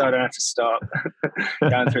laps, so I don't have to stop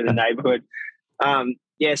going through the neighborhood.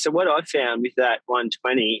 So what I found with that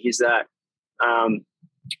 120 is that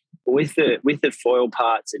with the foil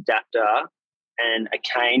parts adapter and a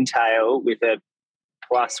cane tail with a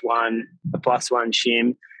plus one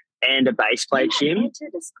shim and a base plate shim,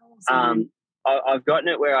 I've gotten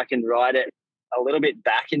it where I can ride it a little bit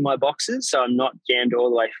back in my boxes, so I'm not jammed all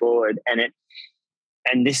the way forward.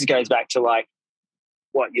 And this goes back to like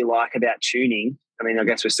what you like about tuning. I mean, I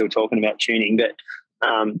guess we're still talking about tuning, but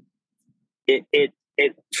it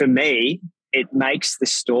for me, it makes the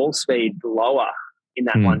stall speed lower in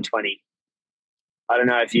that 120. I don't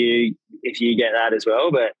know if you get that as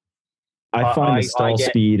well, but I find the stall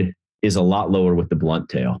speed is a lot lower with the blunt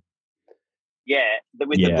tail. Yeah,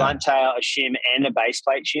 with the blunt tail, a shim, and a base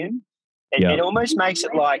plate shim, it almost makes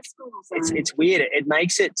it like it's weird. It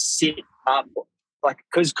makes it sit up, like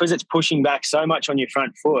because it's pushing back so much on your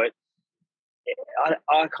front foot.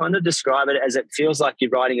 I kind of describe it as it feels like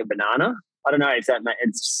you're riding a banana. I don't know if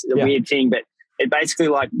it's a weird thing, but it basically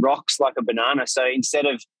like rocks like a banana. So instead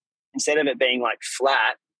of it being like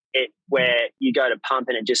flat, where you go to pump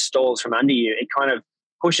and it just stalls from under you, it kind of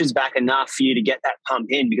pushes back enough for you to get that pump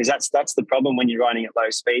in, because that's the problem when you're riding at low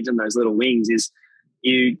speeds on those little wings is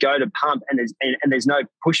you go to pump and there's no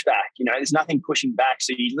pushback, there's nothing pushing back.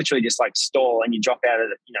 So you literally just like stall and you drop out of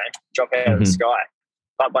the sky.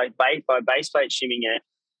 But by base plate shimming it,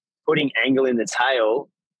 putting angle in the tail,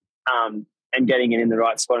 and getting it in the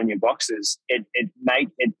right spot on your boxes,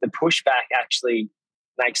 the pushback actually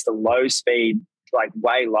makes the low speed like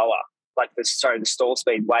way lower, the stall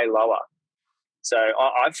speed way lower. So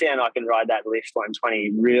I found I can ride that lift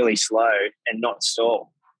 120 really slow and not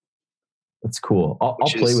stall. That's cool. I'll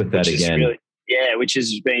play with that again. Really, which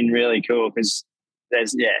has been really cool because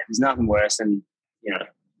there's nothing worse than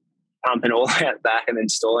pumping all the way out back and then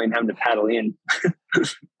stalling and having to paddle in.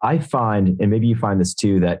 I find, and maybe you find this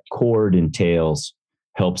too, that cord and tails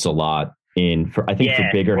helps a lot for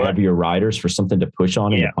bigger, heavier riders, for something to push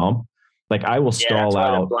on in the pump. Like I will stall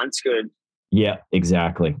out. Blunt's good. Yeah,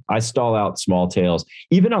 exactly. I stall out small tails.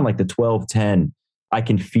 Even on like the 1210, I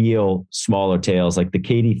can feel smaller tails, like the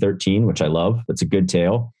KD13, which I love. That's a good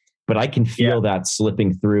tail. But I can feel that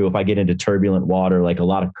slipping through if I get into turbulent water, like a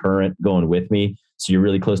lot of current going with me. So you're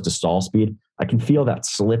really close to stall speed. I can feel that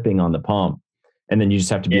slipping on the pump. And then you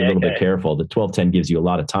just have to be a little bit careful. The 1210 gives you a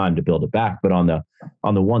lot of time to build it back. But on the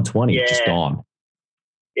 120, it's just gone.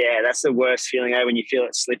 Yeah, that's the worst feeling, when you feel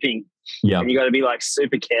it slipping. Yeah. And you got to be like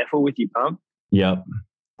super careful with your pump. Yep.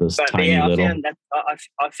 Those tiny little.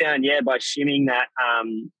 I found by shimming that,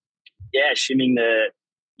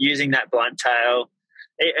 using that blunt tail,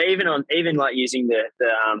 even like using the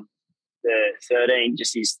 13,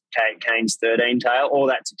 just use Kane's 13 tail, or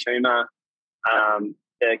that Takuma,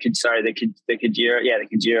 the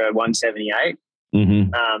Kajira 178.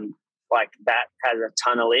 Like that has a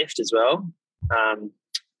ton of lift as well.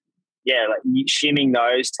 Like shimming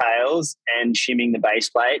those tails and shimming the base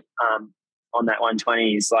plate on that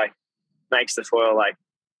 120 is like makes the foil like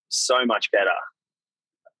so much better,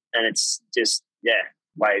 and it's just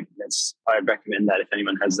I'd recommend that if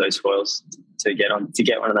anyone has those foils to get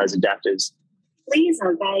one of those adapters. Please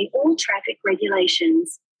obey all traffic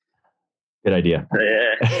regulations. Good idea.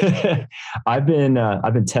 Yeah. I've been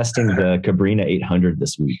testing the Cabrina 800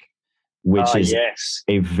 this week, which is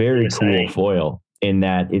a very cool foil in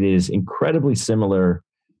that it is incredibly similar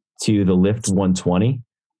to the Lift 120,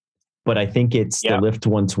 but I think it's the Lift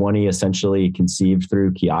 120 essentially conceived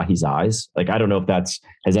through Kiahi's eyes. Like, I don't know if that's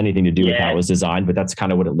has anything to do with how it was designed, but that's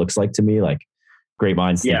kind of what it looks like to me. Like, great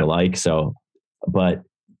minds think alike. So, but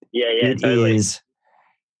totally.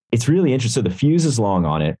 It's really interesting. So the fuse is long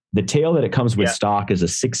on it. The tail that it comes with stock is a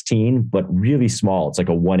 16, but really small. It's like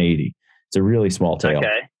a 180. It's a really small tail.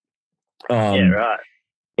 Okay. Right.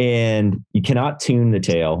 And you cannot tune the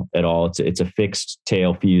tail at all. It's a fixed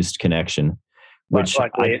tail fused connection, which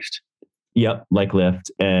like lift. Yep, like lift.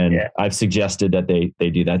 And I've suggested that they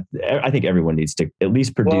do that. I think everyone needs to at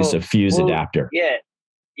least produce a fuse adapter. Yeah.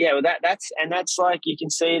 Yeah, well that's like, you can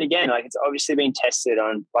see it again. Like, it's obviously been tested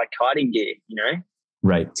on like kiting gear,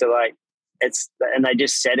 Right. So like and they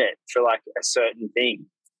just set it for like a certain thing.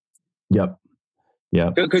 Yep. Yeah.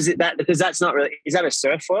 Because that's not really, is that a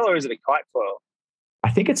surf foil or is it a kite foil? I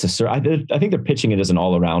think it's a surf. I think they're pitching it as an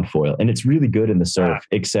all-around foil, and it's really good in the surf,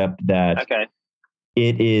 except that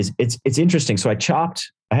it's interesting. So I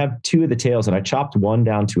have two of the tails, and I chopped one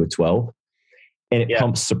down to a 12, and it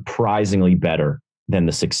pumps surprisingly better than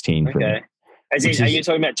the 16 for me. Are you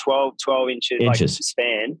talking about 12 inches. Like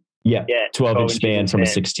span? Yeah, 12 inch span from a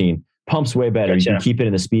 16. Pumps way better. Gotcha. You can keep it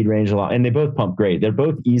in the speed range a lot, and they both pump great. They're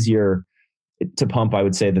both easier to pump, I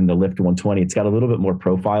would say, than the Lift 120. It's got a little bit more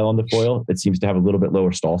profile on the foil. It seems to have a little bit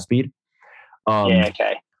lower stall speed.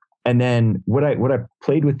 And then what I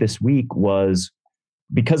played with this week was,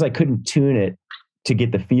 because I couldn't tune it to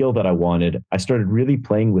get the feel that I wanted, I started really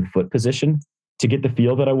playing with foot position to get the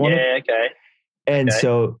feel that I wanted. Yeah, okay. And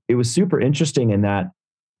so it was super interesting in that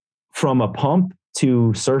from a pump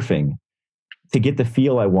to surfing, to get the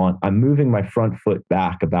feel I want, I'm moving my front foot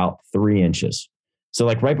back about 3 inches. So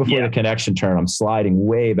like right before the connection turn, I'm sliding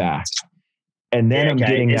way back. And then I'm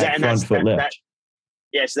getting that front foot lift.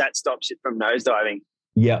 So that stops it from nosediving.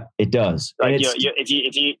 Yeah, it does. Like if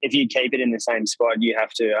you keep it in the same spot, you have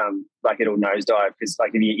to like it'll nosedive because like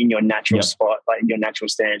if you're in your natural spot, like in your natural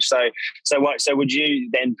stance. So would you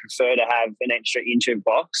then prefer to have an extra inch of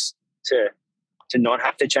box to not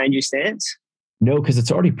have to change your stance? No, because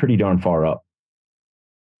it's already pretty darn far up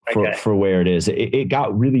for where it is. It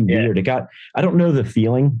got really weird. I don't know the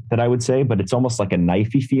feeling that I would say, but it's almost like a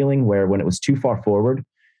knifey feeling where when it was too far forward,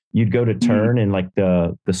 you'd go to turn and like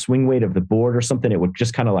the swing weight of the board or something, it would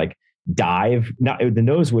just kind of like dive. The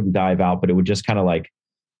nose wouldn't dive out, but it would just kind of like,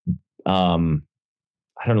 I don't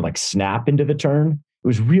know, like snap into the turn. It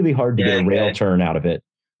was really hard to get a rail turn out of it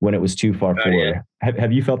when it was too far forward. Yeah.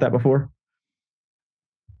 Have you felt that before?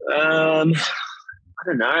 I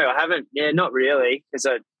don't know. I haven't. Yeah, not really. Because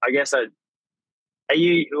I guess are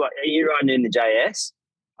you riding in the JS?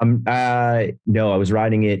 No, I was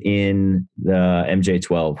riding it in the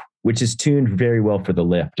MJ12, which is tuned very well for the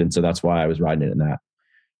lift, and so that's why I was riding it in that.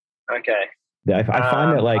 Okay. I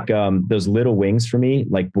find that like those little wings for me,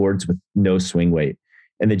 like boards with no swing weight,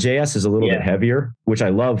 and the JS is a little bit heavier, which I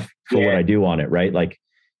love for what I do on it. Right, like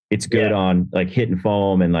it's good on like hitting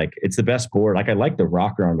foam, and like it's the best board. Like I like the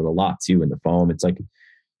rocker on it a lot too in the foam. It's like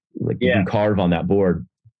you can carve on that board,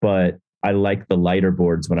 but I like the lighter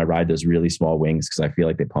boards when I ride those really small wings because I feel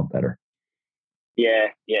like they pump better. Yeah,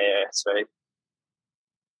 sweet.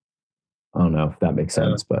 I don't know if that makes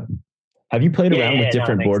sense, but have you played around with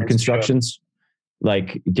different board constructions? Sure.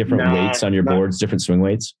 Like different weights on your boards, different swing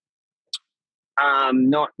weights?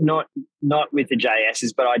 Not with the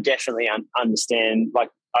JSs, but I definitely understand. Like,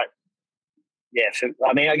 I guess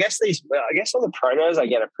all the protos I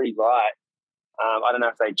get are pretty light. I don't know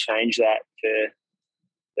if they change that for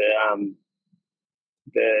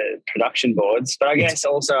the production boards, but I guess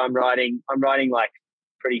also I'm riding like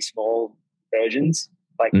pretty small versions,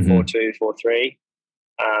 like 4.2, 4.3,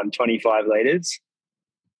 25 liters.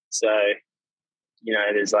 So,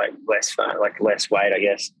 there's like less fun, like less weight, I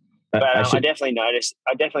guess. But I definitely noticed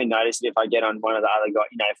it if I get on one of the other guys,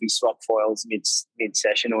 if we swap foils mid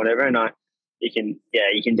session or whatever, and you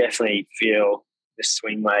can definitely feel the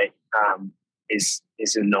swing weight is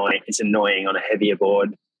annoying. It's annoying on a heavier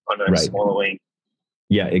board on a smaller wing.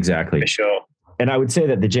 Yeah, exactly. For sure. And I would say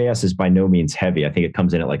that the JS is by no means heavy. I think it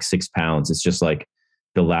comes in at like 6 pounds. It's just like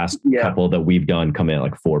the last couple that we've done come in at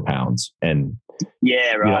like 4 pounds, and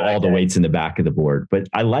all the weights in the back of the board. But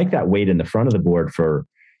I like that weight in the front of the board for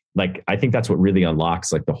like, I think that's what really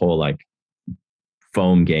unlocks like the whole like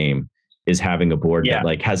foam game is having a board that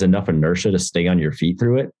like has enough inertia to stay on your feet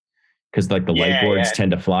through it. Cause like the light boards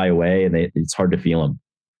tend to fly away and it's hard to feel them.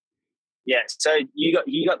 Yeah. So you got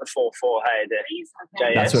the 4.4, hey, the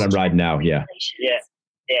JS. That's what I'm riding now. Yeah. Yeah.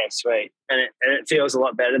 Yeah. Sweet. And it feels a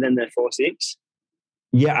lot better than the 4.6.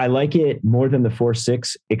 Yeah. I like it more than the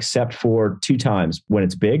 4.6, except for 2 times when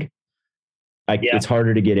it's big. It's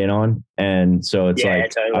harder to get in on. And so it's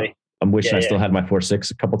totally. I'm wishing I still had my 4.6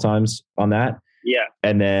 a couple times on that. Yeah.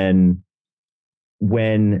 And then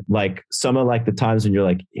when like some of like the times when you're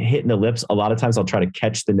like hitting the lips, a lot of times I'll try to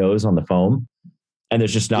catch the nose on the foam and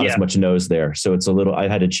there's just not as much nose there. So it's I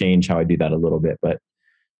had to change how I do that a little bit, but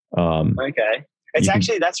okay. It's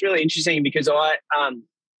actually, that's really interesting because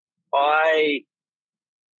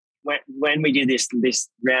when we did this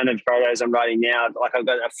round of photos I'm writing now, like I've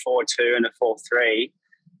got a 4.2 and a 4.3.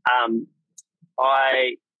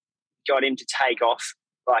 I got him to take off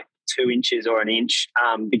like 2 inches or an inch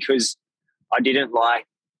because I didn't like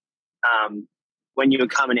when you were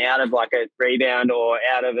coming out of like a rebound or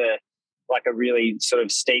out of a really sort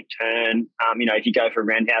of steep turn. If you go for a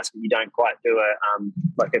roundhouse but you don't quite do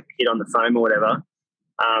like a hit on the foam or whatever.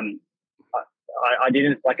 I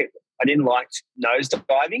didn't like it. I didn't like nose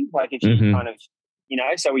diving. Like if you kind of,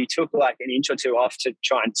 so we took like an inch or two off to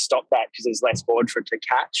try and stop that because there's less board for it to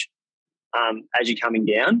catch as you're coming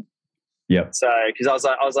down. Yep. So, because I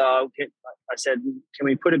said, can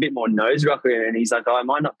we put a bit more nose rockery in? And he's like, I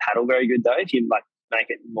might not paddle very good though if you like make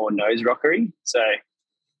it more nose rockery. So,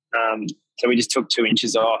 so we just took 2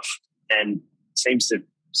 inches off, and seems to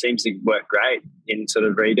work great in sort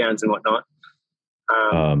of rebounds and whatnot.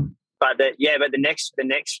 But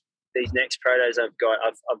these next protos I've got,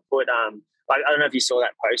 I've put I don't know if you saw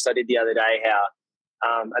that post I did the other day how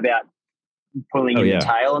about pulling in the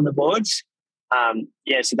tail on the boards.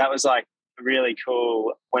 So that was like really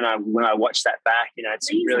cool when I watched that back. It's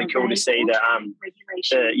really cool to see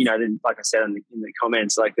like I said in the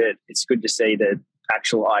comments, like that it's good to see the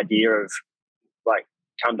actual idea of like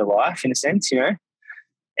come to life in a sense,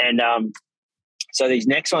 And so these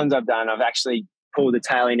next ones I've done, I've actually pulled the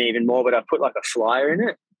tail in even more, but I've put like a flyer in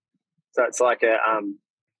it. So it's like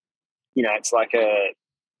it's like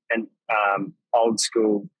an old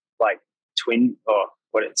school like twin or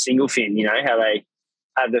single fin, how they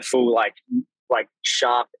have the full like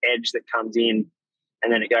sharp edge that comes in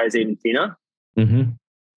and then it goes even thinner. Mm-hmm.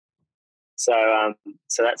 So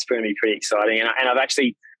that's going to be pretty exciting. And I've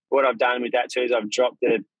actually, what I've done with that too is I've dropped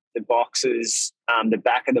the boxes, the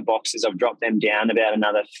back of the boxes, I've dropped them down about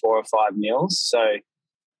another 4 or 5 mils. So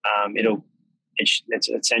it's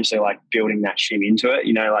essentially like building that shim into it,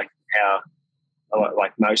 like how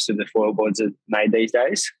like most of the foil boards are made these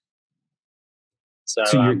days.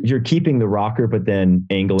 So you're keeping the rocker, but then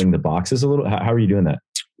angling the boxes a little. How are you doing that?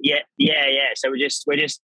 Yeah. So we're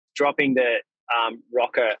just dropping the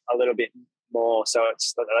rocker a little bit more, so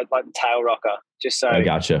it's like the tail rocker, just so. I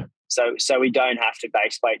gotcha. So we don't have to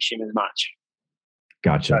base plate shim as much.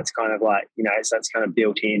 Gotcha. So it's kind of like so it's kind of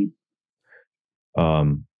built in.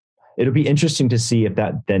 It'll be interesting to see if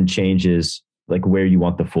that then changes like where you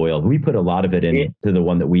want the foil. We put a lot of it into the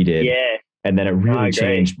one that we did. Yeah. And then it really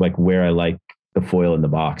changed like where I like the foil in the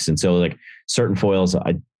box. And so like certain foils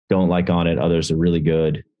I don't like on it. Others are really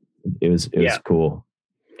good. It was cool.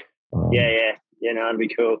 It'd be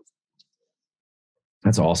cool.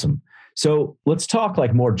 That's awesome. So let's talk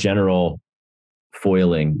like more general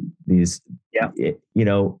foiling. It's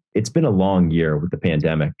been a long year with the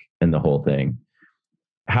pandemic and the whole thing.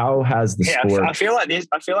 How has the sport? I feel like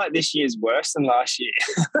this year's worse than last year.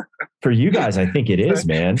 For you guys, I think it is,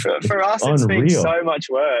 man. For us, it's been so much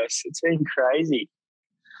worse. It's been crazy.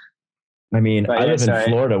 I mean, I live in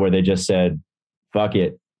Florida where they just said, "Fuck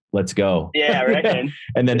it, let's go." Yeah, I reckon.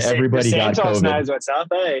 And then everybody got COVID. Knows what's up,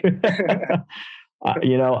 eh?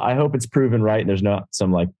 I hope it's proven right and there's not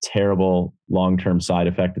some like terrible long-term side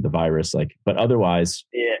effect of the virus. But otherwise,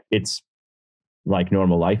 it's like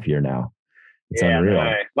normal life here now. It's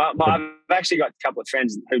unreal. Well, I've actually got a couple of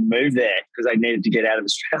friends who moved there because they needed to get out of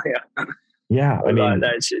Australia. Yeah, I mean,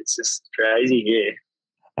 it's just crazy here.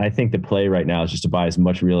 I think the play right now is just to buy as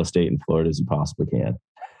much real estate in Florida as you possibly can.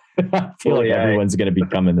 I feel like everyone's going to be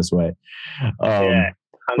coming this way.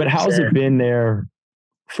 But how's it been there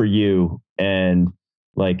for you? And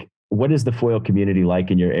like, what is the foil community like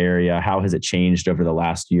in your area? How has it changed over the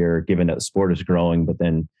last year, given that the sport is growing, but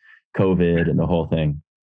then COVID and the whole thing?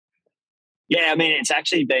 Yeah, I mean, it's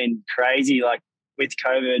actually been crazy. Like with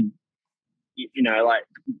COVID, like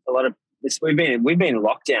a lot of this, we've been in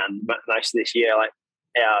lockdown most of this year. Like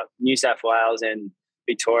our New South Wales and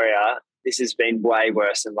Victoria, this has been way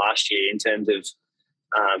worse than last year in terms of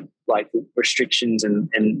like restrictions and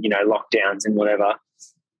lockdowns and whatever.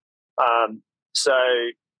 So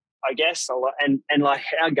I guess a lot, and like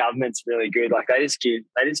our government's really good. Like they just give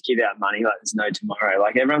out money like there's no tomorrow.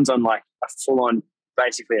 Like everyone's on like a full on,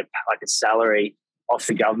 basically a salary off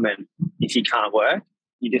the government. If you can't work,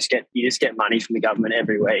 you just get money from the government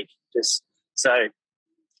every week. Just so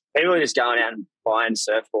people are just going out and buying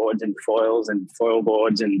surfboards and foils and foil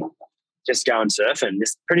boards and just going surfing.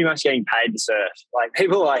 Just pretty much getting paid to surf. Like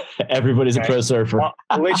people like everybody's a pro surfer.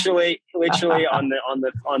 literally on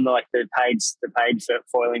the paid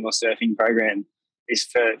foiling or surfing program is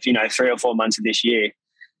for 3 or 4 months of this year.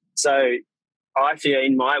 So I feel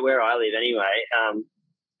where I live anyway,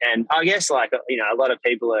 and I guess like a lot of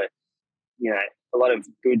people are, a lot of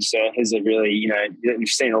good surfers are really, you've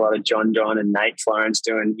seen a lot of John and Nate Florence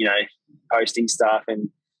doing, posting stuff, and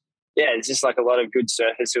it's just like a lot of good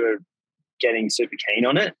surfers who are getting super keen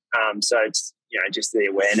on it. So it's just the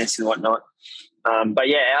awareness and whatnot. But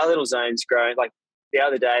our little zone's growing. Like the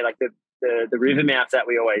other day, like the river mouth that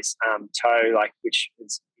we always tow, like which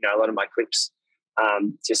is a lot of my clips.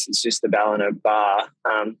 It's just the Ballina bar.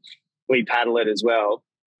 We paddle it as well.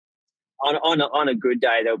 On a good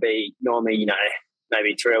day, there'll be normally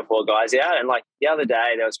maybe 3 or 4 guys out, and like the other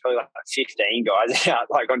day there was probably like 15 guys out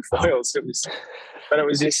like on foils. It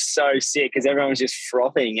was just so sick because everyone was just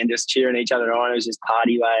frothing and just cheering each other on. It was just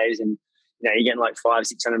party waves, and you're getting like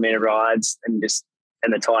 500-600 meter rides, and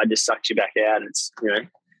the tide just sucks you back out. It's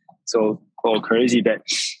it's all cruisy, but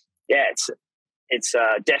it's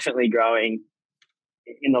definitely growing.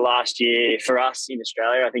 In the last year for us in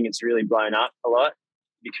Australia, I think it's really blown up a lot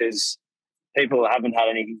because people haven't had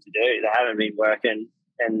anything to do. They haven't been working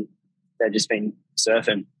and they've just been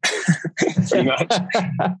surfing pretty much.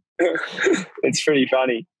 It's pretty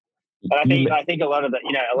funny. But I think a lot of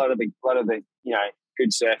the good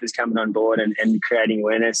surfers coming on board and creating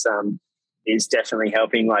awareness is definitely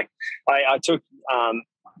helping. Like I took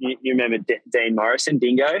you remember Dean Morrison,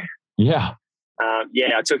 Dingo? Yeah.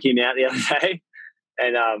 I took him out the other day,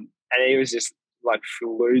 and he was just like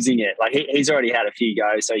losing it. Like he's already had a few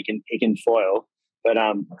goes, so he can foil. But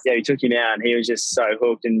we took him out, and he was just so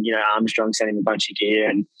hooked. And Armstrong sent him a bunch of gear,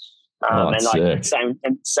 and and like same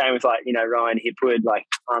with like Ryan Hipwood. Like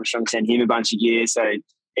Armstrong sent him a bunch of gear, so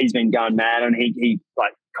he's been going mad. And he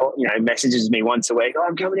like messages me once a week. Oh,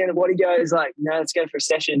 I'm coming down to what he goes. Like, no, let's go for a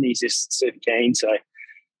session. He's just super keen. So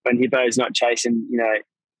when Hippo's not chasing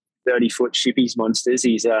 30-foot shippies monsters,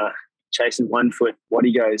 he's chasing 1 foot what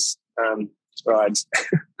he goes rides.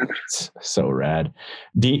 So rad.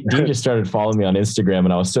 Dean just started following me on Instagram,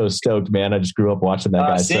 and I was so stoked, man. I just grew up watching that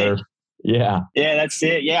guy surf. Yeah, that's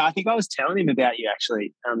it. Yeah, I think I was telling him about you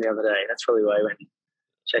actually the other day. That's probably why I went and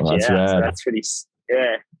checked you out. Rad. So that's pretty.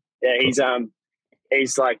 Yeah.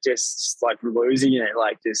 He's like just like losing it.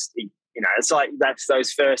 Like just it's like that's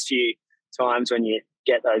those first few times when you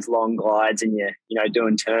get those long glides and you're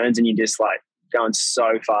doing turns and you're just like going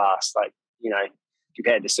so fast, like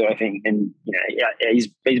compared to surfing. And he's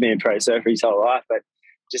been a pro surfer his whole life, but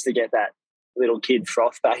just to get that little kid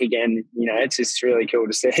froth back again, it's just really cool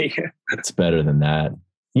to see. It's better than that.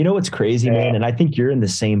 You know what's crazy, man? And I think you're in the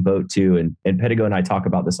same boat too. And Pedigo and I talk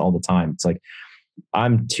about this all the time. It's like,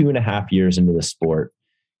 I'm 2.5 years into the sport,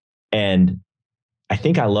 and I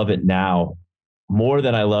think I love it now more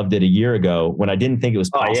than I loved it a year ago when I didn't think it was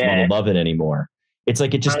possible to love it anymore. It's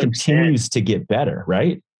like, it just 100%. Continues to get better,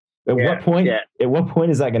 right? At what point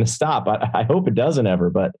is that going to stop? I hope it doesn't ever,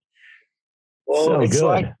 but it's good.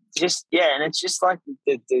 Like and it's just like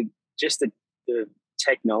the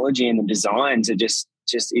technology and the designs are just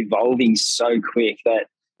evolving so quick that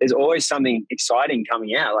there's always something exciting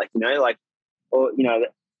coming out. Like, I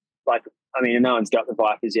mean, no one's got the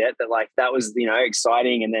Vypers yet, but like that was,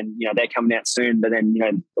 exciting. And then, they're coming out soon, but then,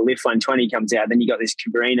 the Lift 120 comes out. Then you got this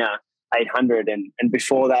Cabrina 800. And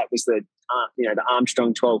before that was the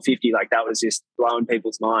Armstrong 1250. Like that was just blowing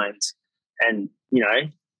people's minds. And,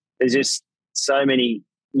 there's just so many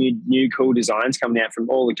new cool designs coming out from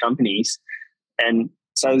all the companies. And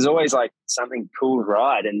so there's always like something cool to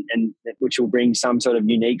ride and which will bring some sort of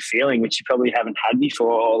unique feeling, which you probably haven't had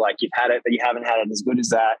before, or like you've had it, but you haven't had it as good as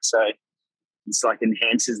that. So it's like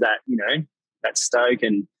enhances that, that stoke.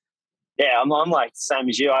 And I'm like the same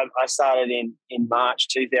as you. I started in March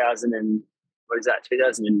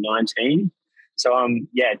 2019. So I'm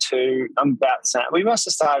about the same. We must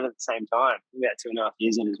have started at the same time, about 2.5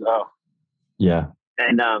 years in as well. Yeah.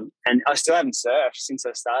 And I still haven't surfed since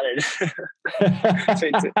I started.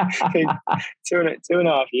 two and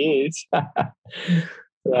a half years. So,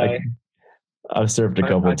 I've surfed a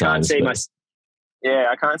couple of times. I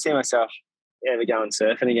can't see myself ever going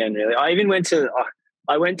surfing again. Really, I even went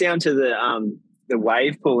down to the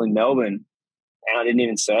wave pool in Melbourne, and I didn't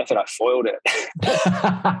even surf it. I foiled it.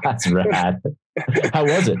 That's rad. How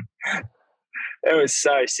was it? It was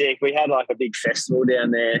so sick. We had like a big festival down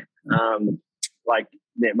there. Like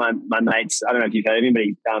my mates, I don't know if you've heard of him, but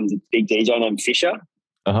he's a big DJ named Fisher.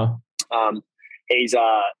 He's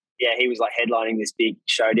he was like headlining this big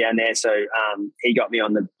show down there. So he got me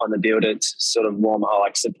on the bill to sort of warm up,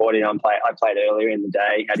 like support him. I played earlier in the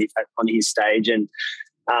day, had it on his stage, and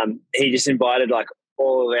he just invited like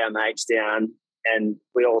all of our mates down, and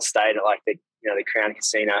we all stayed at like the Crown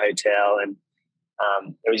Casino Hotel, and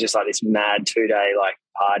it was just like this mad 2-day like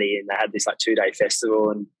party, and they had this like 2-day festival,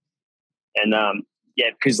 and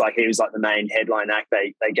because like he was like the main headline act,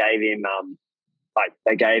 they gave him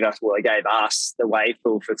they gave us the wave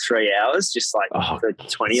pool for 3 hours, just like for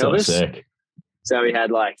 20 of us. Sick. So we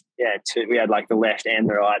had like we had like the left and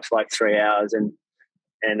the right for like 3 hours, and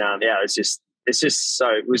it was just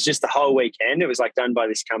the whole weekend. It was like done by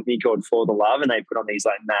this company called For the Love, and they put on these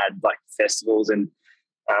like mad like festivals, and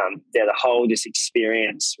the whole just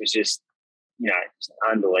experience was just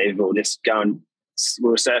unbelievable. Just going. We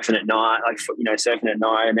were surfing at night,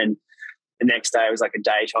 and then the next day it was like a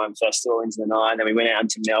daytime festival into the night. And then we went out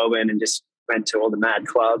into Melbourne and just went to all the mad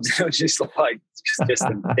clubs. It was just like just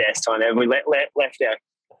the best time ever. We left our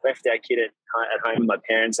kid at home with my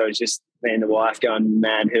parents. So it was just me and the wife going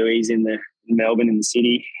mad hooies in Melbourne in the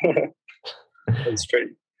city. It was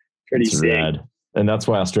pretty sick. Rad. And that's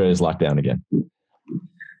why Australia's locked down again.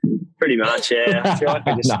 Pretty much, yeah. I feel like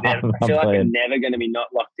we're never going to be not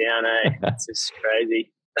locked down, eh? It's just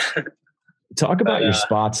crazy. Talk about your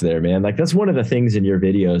spots there, man. Like that's one of the things in your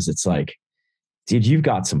videos. It's like, dude, you've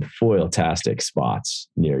got some foil-tastic spots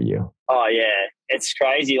near you. Oh yeah, it's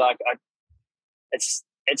crazy. Like it's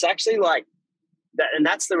actually like that, and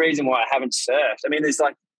that's the reason why I haven't surfed. I mean, it's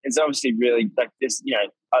obviously really like this.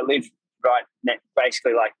 I live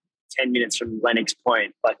basically like 10 minutes from Lennox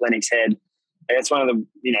Point, like Lennox Head. It's one of the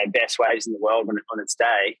best waves in the world on its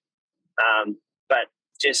day. But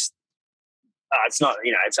just it's not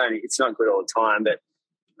it's not good all the time, but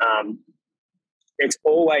it's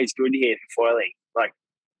always good here for foiling. Like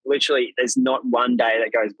literally, there's not one day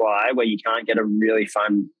that goes by where you can't get a really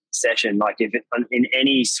fun session. Like if it, in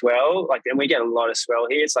any swell, like, and we get a lot of swell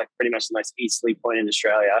here. It's like pretty much the most easterly point in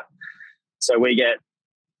Australia. So we get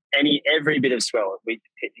every bit of swell. We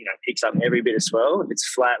picks up every bit of swell. If it's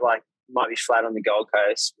flat, like might be flat on the Gold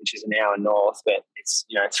Coast, which is an hour north, but it's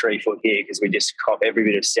 3 foot here because we just cop every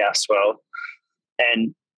bit of south swell.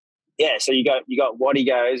 And yeah, so you got Waddy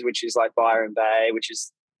Goes, which is like Byron Bay, which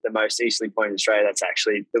is the most easterly point in Australia. That's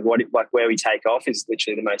actually where we take off is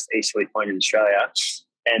literally the most easterly point in Australia.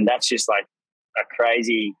 And that's just like a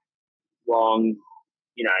crazy long,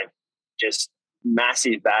 just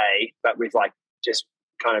massive bay, but with like just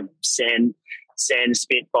kind of sand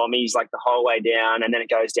spit bombies like the whole way down. And then it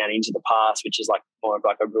goes down into the pass, which is like more of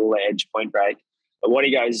like a ruler edge point break. But what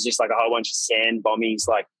he goes is just like a whole bunch of sand bombies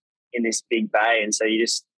like in this big bay. And so you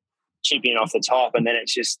just chip in off the top and then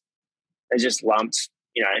it's just lumped,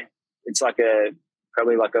 it's like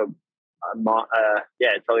probably a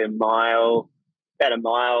mile, about a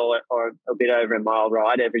mile or a bit over a mile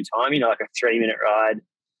ride every time, like a 3-minute ride.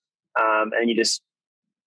 And you just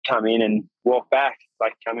come in and walk back,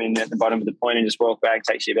 like come in at the bottom of the point and just walk back.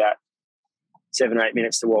 It takes you about 7 or 8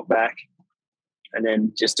 minutes to walk back and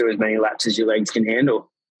then just do as many laps as your legs can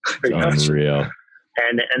handle. Unreal.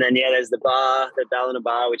 And then, there's the Ballina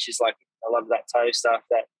Bar, which is like, I love that toe stuff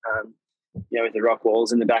that, with the rock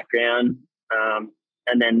walls in the background.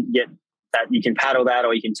 And then that you can paddle that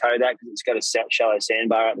or you can tow that because it's got a shallow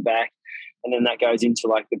sandbar at the back. And then that goes into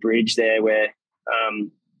like the bridge there where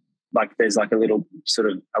like there's like a little sort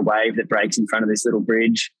of a wave that breaks in front of this little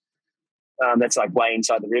bridge. That's like way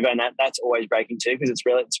inside the river, and that's always breaking too because it's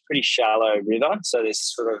a pretty shallow river. So there's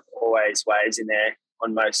sort of always waves in there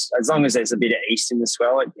on most, as long as there's a bit of east in the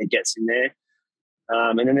swell, it gets in there.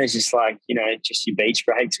 And then there's just like, just your beach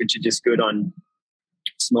breaks, which are just good on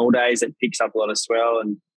small days. It picks up a lot of swell,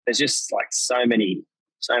 and there's just like so many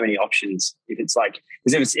options. If it's like,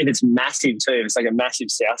 because if it's massive too, if it's like a massive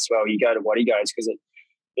south swell, you go to Waddy Goes because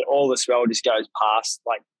all the swell just goes past,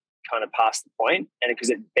 like kind of past the point, and because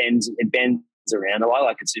it bends around a lot,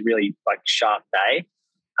 like it's a really like sharp bay.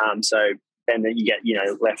 So then you get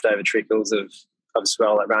leftover trickles of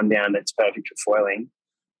swell that run down. That's perfect for foiling.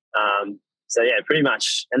 So yeah, pretty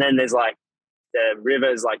much. And then there's like the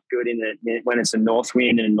river's like good when it's a north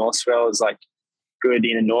wind, and a north swell is like good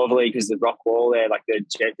in a northerly because the rock wall there, like the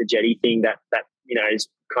jetty thing that is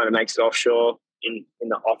kind of makes it offshore in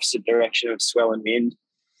the opposite direction of swell and wind.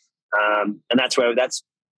 And that's where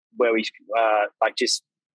we like just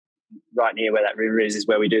right near where that river is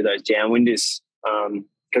where we do those downwinders.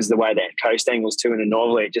 Because the way that coast angles too in a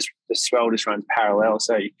northerly, the swell just runs parallel.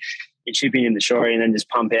 So you're chipping in the shore and then just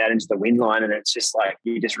pump out into the wind line, and it's just like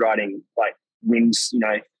you're just riding like winds,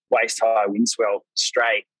 waist high wind swell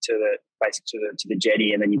straight to the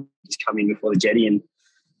jetty, and then you just come in before the jetty, and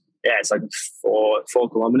yeah, it's like 4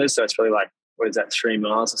 kilometers. So it's probably like, what is that, 3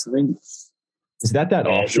 miles or something? Is that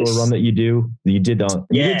offshore run that you do? You did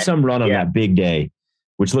some run on that big day,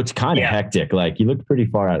 which looked kind of hectic. Like you looked pretty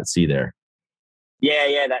far out at sea there.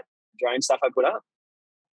 Yeah, that drone stuff I put up.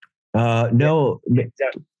 No,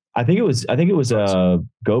 I think it was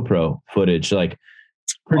GoPro footage, like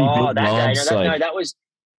pretty big lumps. That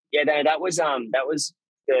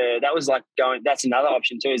was like going. That's another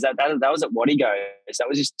option too. Is that was at Waddy Goes. That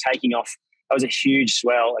was just taking off. That was a huge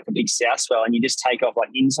swell, like a big south swell, and you just take off like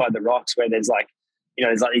inside the rocks where there's like,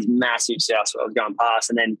 there's like these massive south swells going past,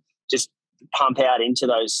 and then just pump out into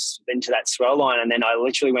that swell line. And then I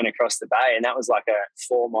literally went across the bay, and that was like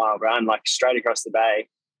a 4-mile run, like straight across the bay.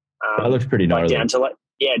 That looks pretty gnarly. Down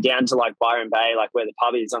to like Byron Bay, like where the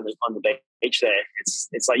pub is on the beach there.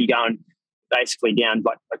 It's like you're going basically down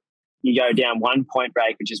like you go down one point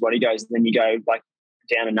break, which is what he goes, and then you go like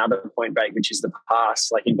down another point break, which is the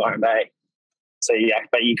pass, like in Byron Bay. So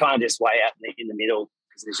but you kind of just way out in the middle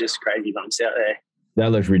because there's just crazy bumps out there.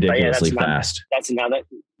 That looks ridiculously fast. That's another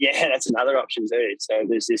option too. So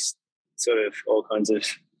there's this sort of all kinds of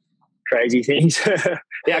crazy things.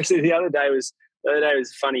 Actually, the other day was a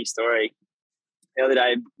funny story. The other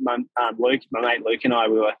day, my mate Luke and I,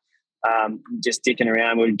 we were just dicking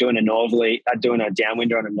around. We were doing a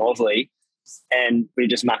downwinder on a northerly, and we were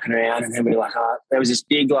just mucking around. And then we were like, there was this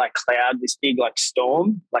big like cloud, this big like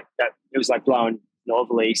storm, like that. It was like blowing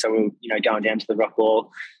northerly, so we were going down to the rock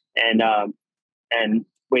wall, and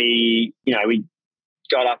we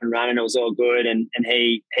got up and running. It was all good, and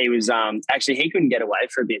he was actually he couldn't get away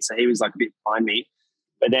for a bit, so he was like a bit behind me.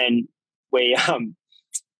 But then I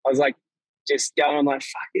was like, just going, I'm like,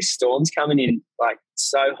 fuck, this storm's coming in like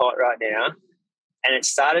so hot right now. And it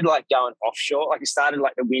started like going offshore. Like it started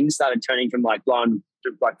like the wind started turning from like blowing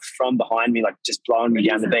like from behind me, like just blowing me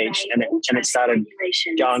down the beach. And it started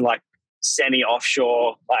going like semi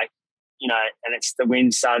offshore, like, you know, and the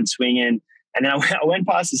wind started swinging. And then I went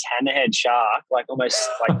past this hammerhead shark, like almost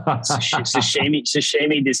like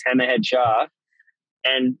sashimi this hammerhead shark.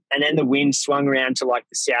 And then the wind swung around to like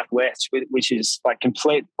the southwest, which is like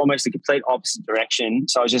almost the complete opposite direction.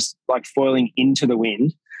 So I was just like foiling into the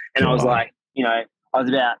wind. And I was like, you know, I was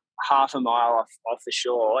about half a mile off the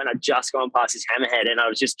shore, and I'd just gone past this hammerhead, and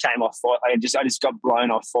I came off foil. I just got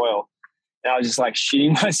blown off foil. And I was just like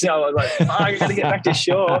shitting myself. I was like, oh, I got to get back to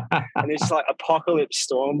shore. And this like apocalypse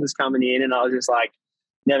storm was coming in, and I was just like,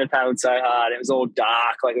 never paddled so hard. It was all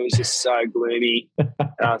dark. Like it was just so gloomy. And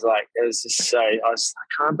I was like, I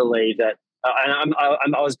can't believe that. And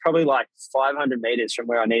I was probably like 500 meters from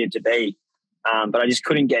where I needed to be. But I just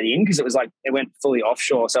couldn't get in because it went fully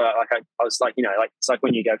offshore. So like I was like, you know, like it's like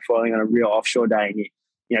when you go foiling on a real offshore day and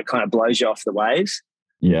you know, kind of blows you off the waves.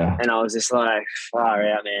 Yeah. And I was just like, far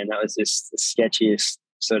out, man. That was just the sketchiest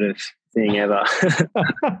sort of thing ever.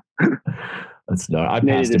 That's not. I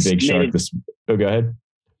passed a big shark this. Oh, go ahead.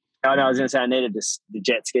 Oh, no, I was going to say I needed the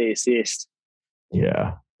jet ski assist.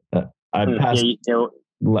 Yeah. I passed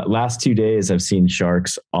last 2 days. I've seen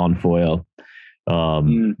sharks on foil.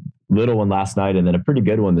 Little one last night, and then a pretty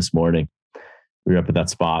good one this morning. We were up at that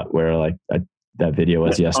spot where like that video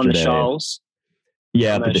was yesterday. On the shoals.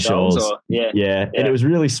 Yeah, up at the shoals. Yeah. And it was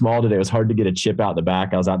really small today. It was hard to get a chip out the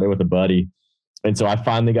back. I was out there with a buddy. And so I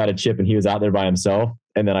finally got a chip, and he was out there by himself.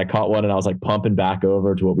 And then I caught one, and I was like pumping back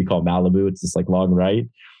over to what we call Malibu. It's this like long right.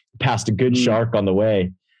 Passed a good shark on the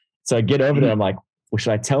way. So I get over there. I'm like, well,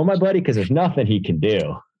 should I tell my buddy? Because there's nothing he can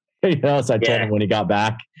do. You know, so I told him when he got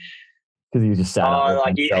back, because he was just sat out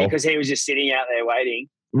there because he was just sitting out there waiting.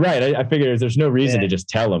 Right. I figured there's no reason to just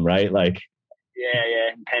tell him, right? Like,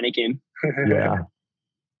 panic him. Yeah.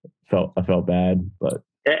 I felt bad, but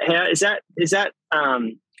how is that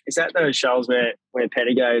those shoals where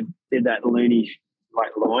Pettigo did that loony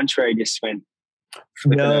like launch where he just went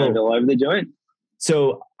flipping all over the joint?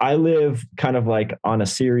 So I live kind of like on a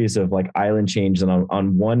series of like island chains, and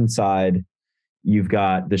on one side you've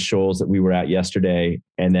got the shoals that we were at yesterday,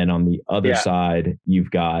 and then on the other side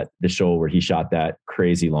you've got the shoal where he shot that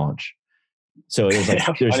crazy launch. So it was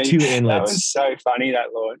like there's two inlets. That was so funny,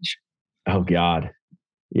 that launch. Oh God.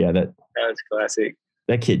 Yeah, that was classic.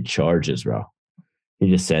 That kid charges, bro. He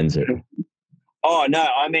just sends it. Oh no,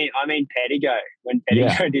 I mean Pettigo. When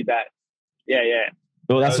Pettigo did that. Yeah.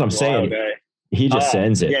 Well, that's what I'm saying. He just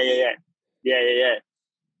sends it. Yeah.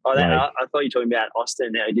 Oh, I thought you were talking about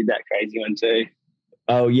Austin. How he did that crazy one too.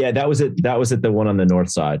 Oh yeah, that was it. That was at the one on the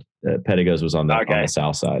north side. Pettigo's was on the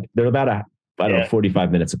south side. They're about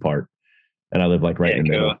 45 minutes apart, and I live like right in the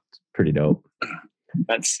middle. It's pretty dope.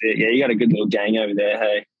 That's it. Yeah, you got a good little gang over there.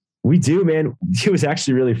 Hey, we do, man. It was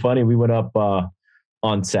actually really funny. We went up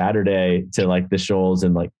on Saturday to like the shoals,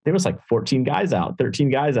 and like there was like 13 guys out.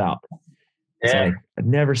 It's like, I've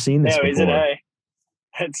never seen this before. Is it? Hey,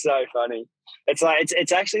 it's so funny. It's like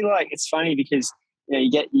it's actually like it's funny because you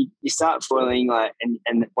know you start foiling like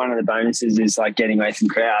and one of the bonuses is like getting away from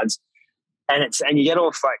crowds, and you get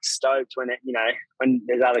all like stoked when when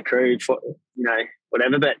there's other crew for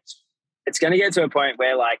whatever, but it's going to get to a point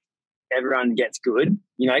where like everyone gets good,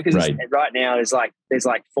 because right now there's like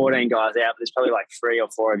 14 guys out, but there's probably like 3 or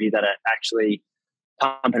 4 of you that are actually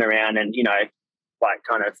pumping around, and like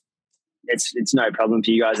kind of it's no problem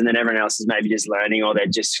for you guys, and then everyone else is maybe just learning, or they're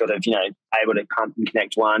just sort of able to pump and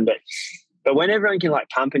connect one, but when everyone can like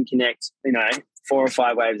pump and connect 4 or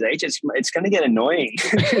 5 waves each, it's going to get annoying.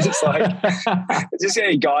 It's like it's just going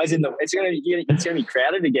to be guys it's going to be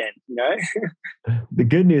crowded again. The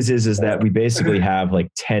good news is that we basically have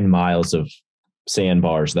like 10 miles of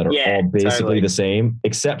sandbars that are all basically the same,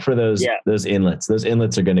 except for those inlets. Those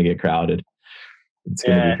inlets are going to get crowded. It's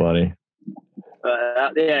going to be funny.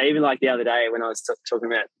 Even like the other day when I was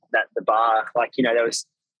talking about the bar, like there was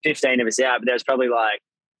 15 of us out, but there was probably like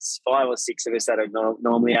 5 or 6 of us that are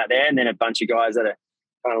normally out there, and then a bunch of guys that are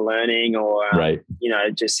kind of learning, or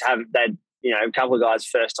just have that a couple of guys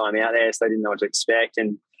first time out there, so they didn't know what to expect,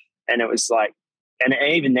 and it was like, and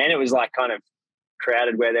even then it was like kind of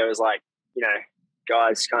crowded where there was like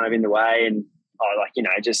guys kind of in the way, and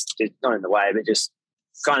just not in the way, but just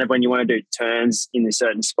kind of when you want to do turns in a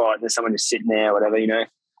certain spot and there's someone just sitting there or whatever,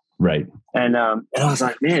 right. And I was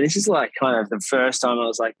like, man, this is like kind of the first time I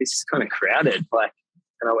was like, this is kind of crowded, like.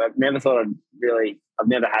 And I never thought I've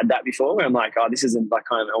never had that before. Where I'm like, oh, this isn't like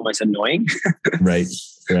kind of almost annoying. Right.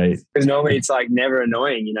 Because normally it's like never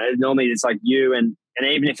annoying, you know. Normally it's like you and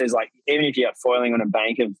even if you're foiling on a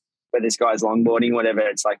bank of where this guy's longboarding, whatever,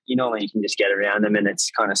 it's like you can just get around them and it's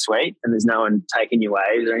kind of sweet and there's no one taking your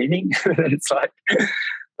waves or anything. It's like, I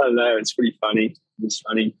don't know, it's pretty funny. It's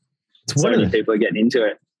funny. So many people are getting into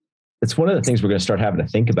it. It's one of the things we're going to start having to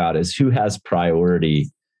think about is who has priority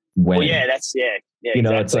when. Well, yeah, you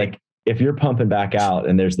know, exactly. It's like if you're pumping back out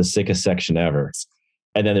and there's the sickest section ever,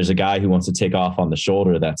 and then there's a guy who wants to take off on the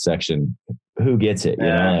shoulder of that section, who gets it? You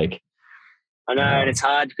know, like. I know, and it's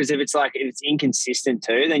hard because if it's inconsistent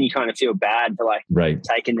too, then you kind of feel bad for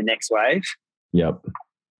taking the next wave. Yep.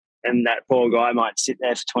 And that poor guy might sit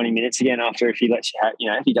there for 20 minutes again after if he lets you have, you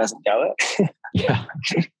know, if he doesn't go it. Yeah.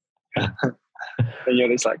 Then you're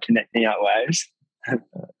just like connecting out waves.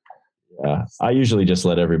 Yeah. I usually just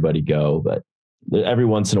let everybody go, but every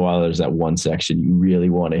once in a while there's that one section you really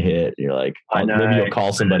want to hit. And you're like, maybe you'll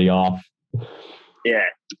call somebody off. Yeah.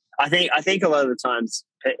 I think a lot of the times,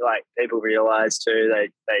 like people realize too,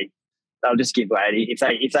 they'll just give way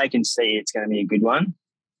if they can see it's going to be a good one.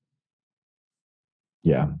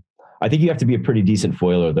 Yeah, I think you have to be a pretty decent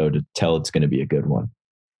foiler though to tell it's going to be a good one.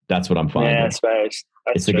 That's what I'm finding. Yeah, I suppose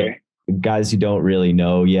that's true. Guys who don't really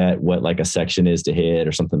know yet what like a section is to hit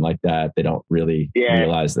or something like that, they don't really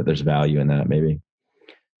realize that there's value in that. Maybe.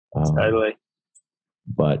 Totally.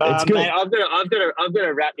 But it's good. Mate, I've got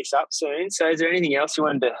to wrap this up soon. So, is there anything else you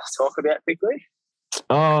wanted to talk about quickly?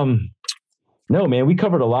 No, man. We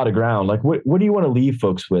covered a lot of ground. Like, what do you want to leave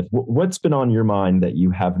folks with? What's been on your mind that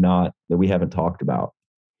we haven't talked about?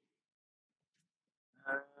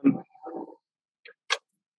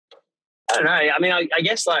 I don't know. I mean, I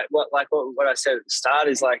guess like what I said at the start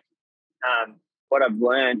is like, what I've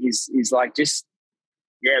learned is like just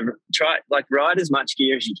try like ride as much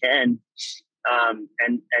gear as you can.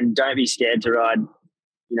 And don't be scared to ride,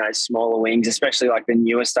 you know, smaller wings, especially like the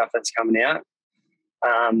newer stuff that's coming out.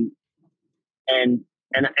 And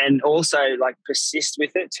also like persist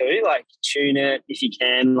with it too, like tune it if you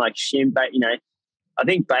can, like shim, you know, I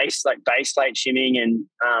think base plate shimming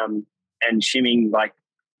and shimming, like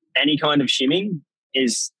any kind of shimming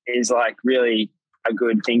is like really a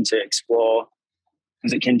good thing to explore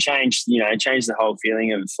because it can change the whole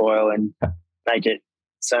feeling of foil and make it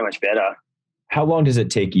so much better. How long does it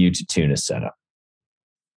take you to tune a setup?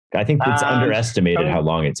 I think it's underestimated how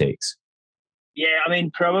long it takes. Yeah, I mean,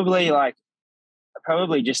 probably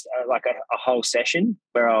just like a whole session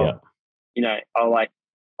where I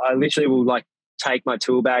literally will like take my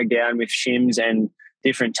tool bag down with shims and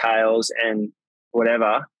different tails and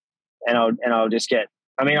whatever, and I'll just get.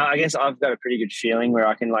 I mean, I guess I've got a pretty good feeling where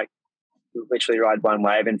I can like literally ride one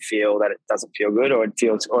wave and feel that it doesn't feel good or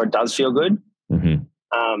it does feel good. Mm-hmm.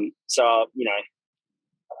 So, you know,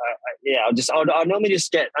 I'll normally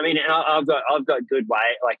just get, I mean, I've got good way,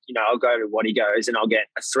 like, you know, I'll go to What He Goes and I'll get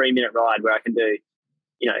a 3-minute ride where I can do,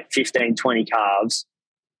 you know, 15, 20 calves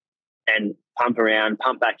and pump around,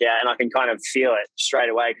 pump back out. And I can kind of feel it straight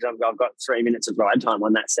away because I've got 3 minutes of ride time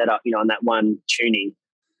on that setup, you know, on that one tuning.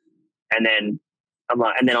 And then I'm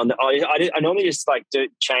like, and then I normally just like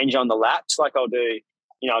change on the laps. Like I'll do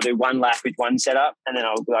one lap with one setup and then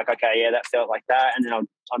I'll be like, okay, yeah, that felt like that. And then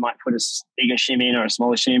I might put a bigger shim in or a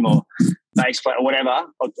smaller shim or base plate or whatever,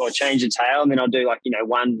 or change the tail. And then I'll do like, you know,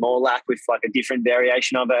 one more lap with like a different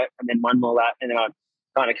variation of it. And then one more lap. And then I'll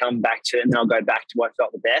kind of come back to it and then I'll go back to what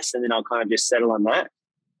felt the best. And then I'll kind of just settle on that.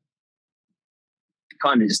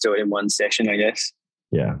 Kind of just do it in one session, I guess.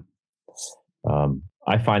 Yeah.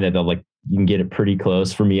 I find that you can get it pretty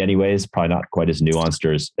close for me anyways, probably not quite as nuanced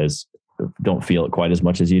or as don't feel it quite as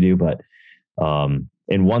much as you do, but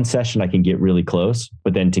in one session I can get really close,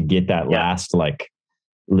 but then to get that last like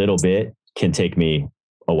little bit can take me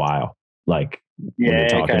a while. Like when you're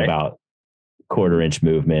talking about 1/4 inch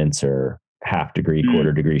movements or 1/2 degree,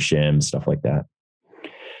 1/4 degree shims, stuff like that.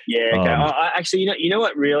 Yeah. Okay. I actually, you know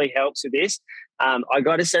what really helps with this? I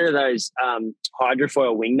got a set of those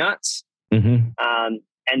hydrofoil wing nuts. Mm-hmm.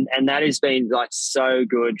 And that has been like so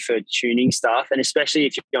good for tuning stuff, and especially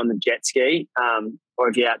if you're on the jet ski, or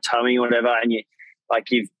if you're out towing or whatever, and you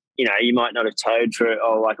might not have towed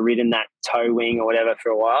or like ridden that tow wing or whatever for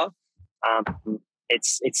a while.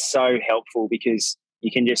 It's so helpful because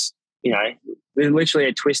you can just, you know, literally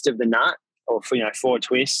a twist of the nut or 4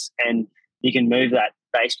 twists, and you can move that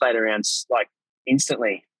base plate around like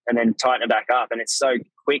instantly, and then tighten it back up, and it's so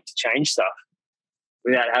quick to change stuff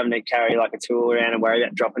without having to carry like a tool around and worry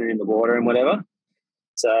about dropping it in the water and whatever.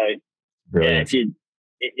 So brilliant.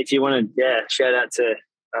 if you want to, shout out to,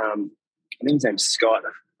 I think his name's Scott.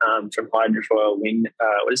 from Hydrofoil Wing.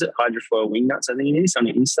 What is it? Hydrofoil Wing Nuts, I think it is, on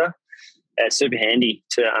Insta. Super handy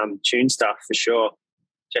to tune stuff for sure.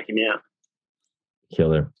 Check him out.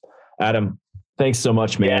 Killer. Adam, thanks so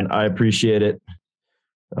much, man. Yeah. I appreciate it.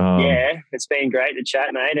 It's been great to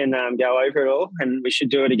chat, mate, and go over it all. And we should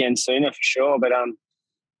do it again sooner for sure. But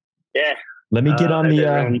let me get on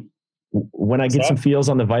the when I get some feels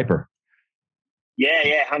on the Vyper.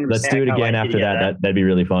 Yeah, 100%. Let's do it again after that. That'd be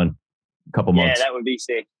really fun. A couple months. Yeah, that would be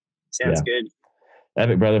sick. Sounds good.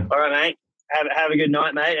 Epic, brother. All right, mate. Have a good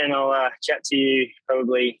night, mate, and I'll chat to you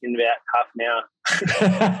probably in about half an hour.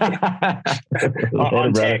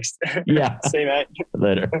 on text. Yeah. See you, mate.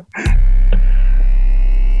 Later.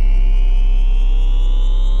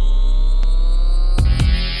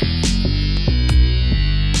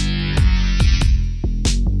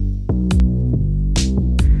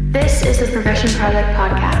 This is the Progression Project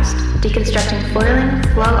Podcast, deconstructing foiling,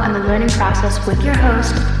 flow, and the learning process with your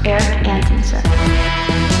host, Eric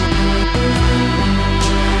Antonsen.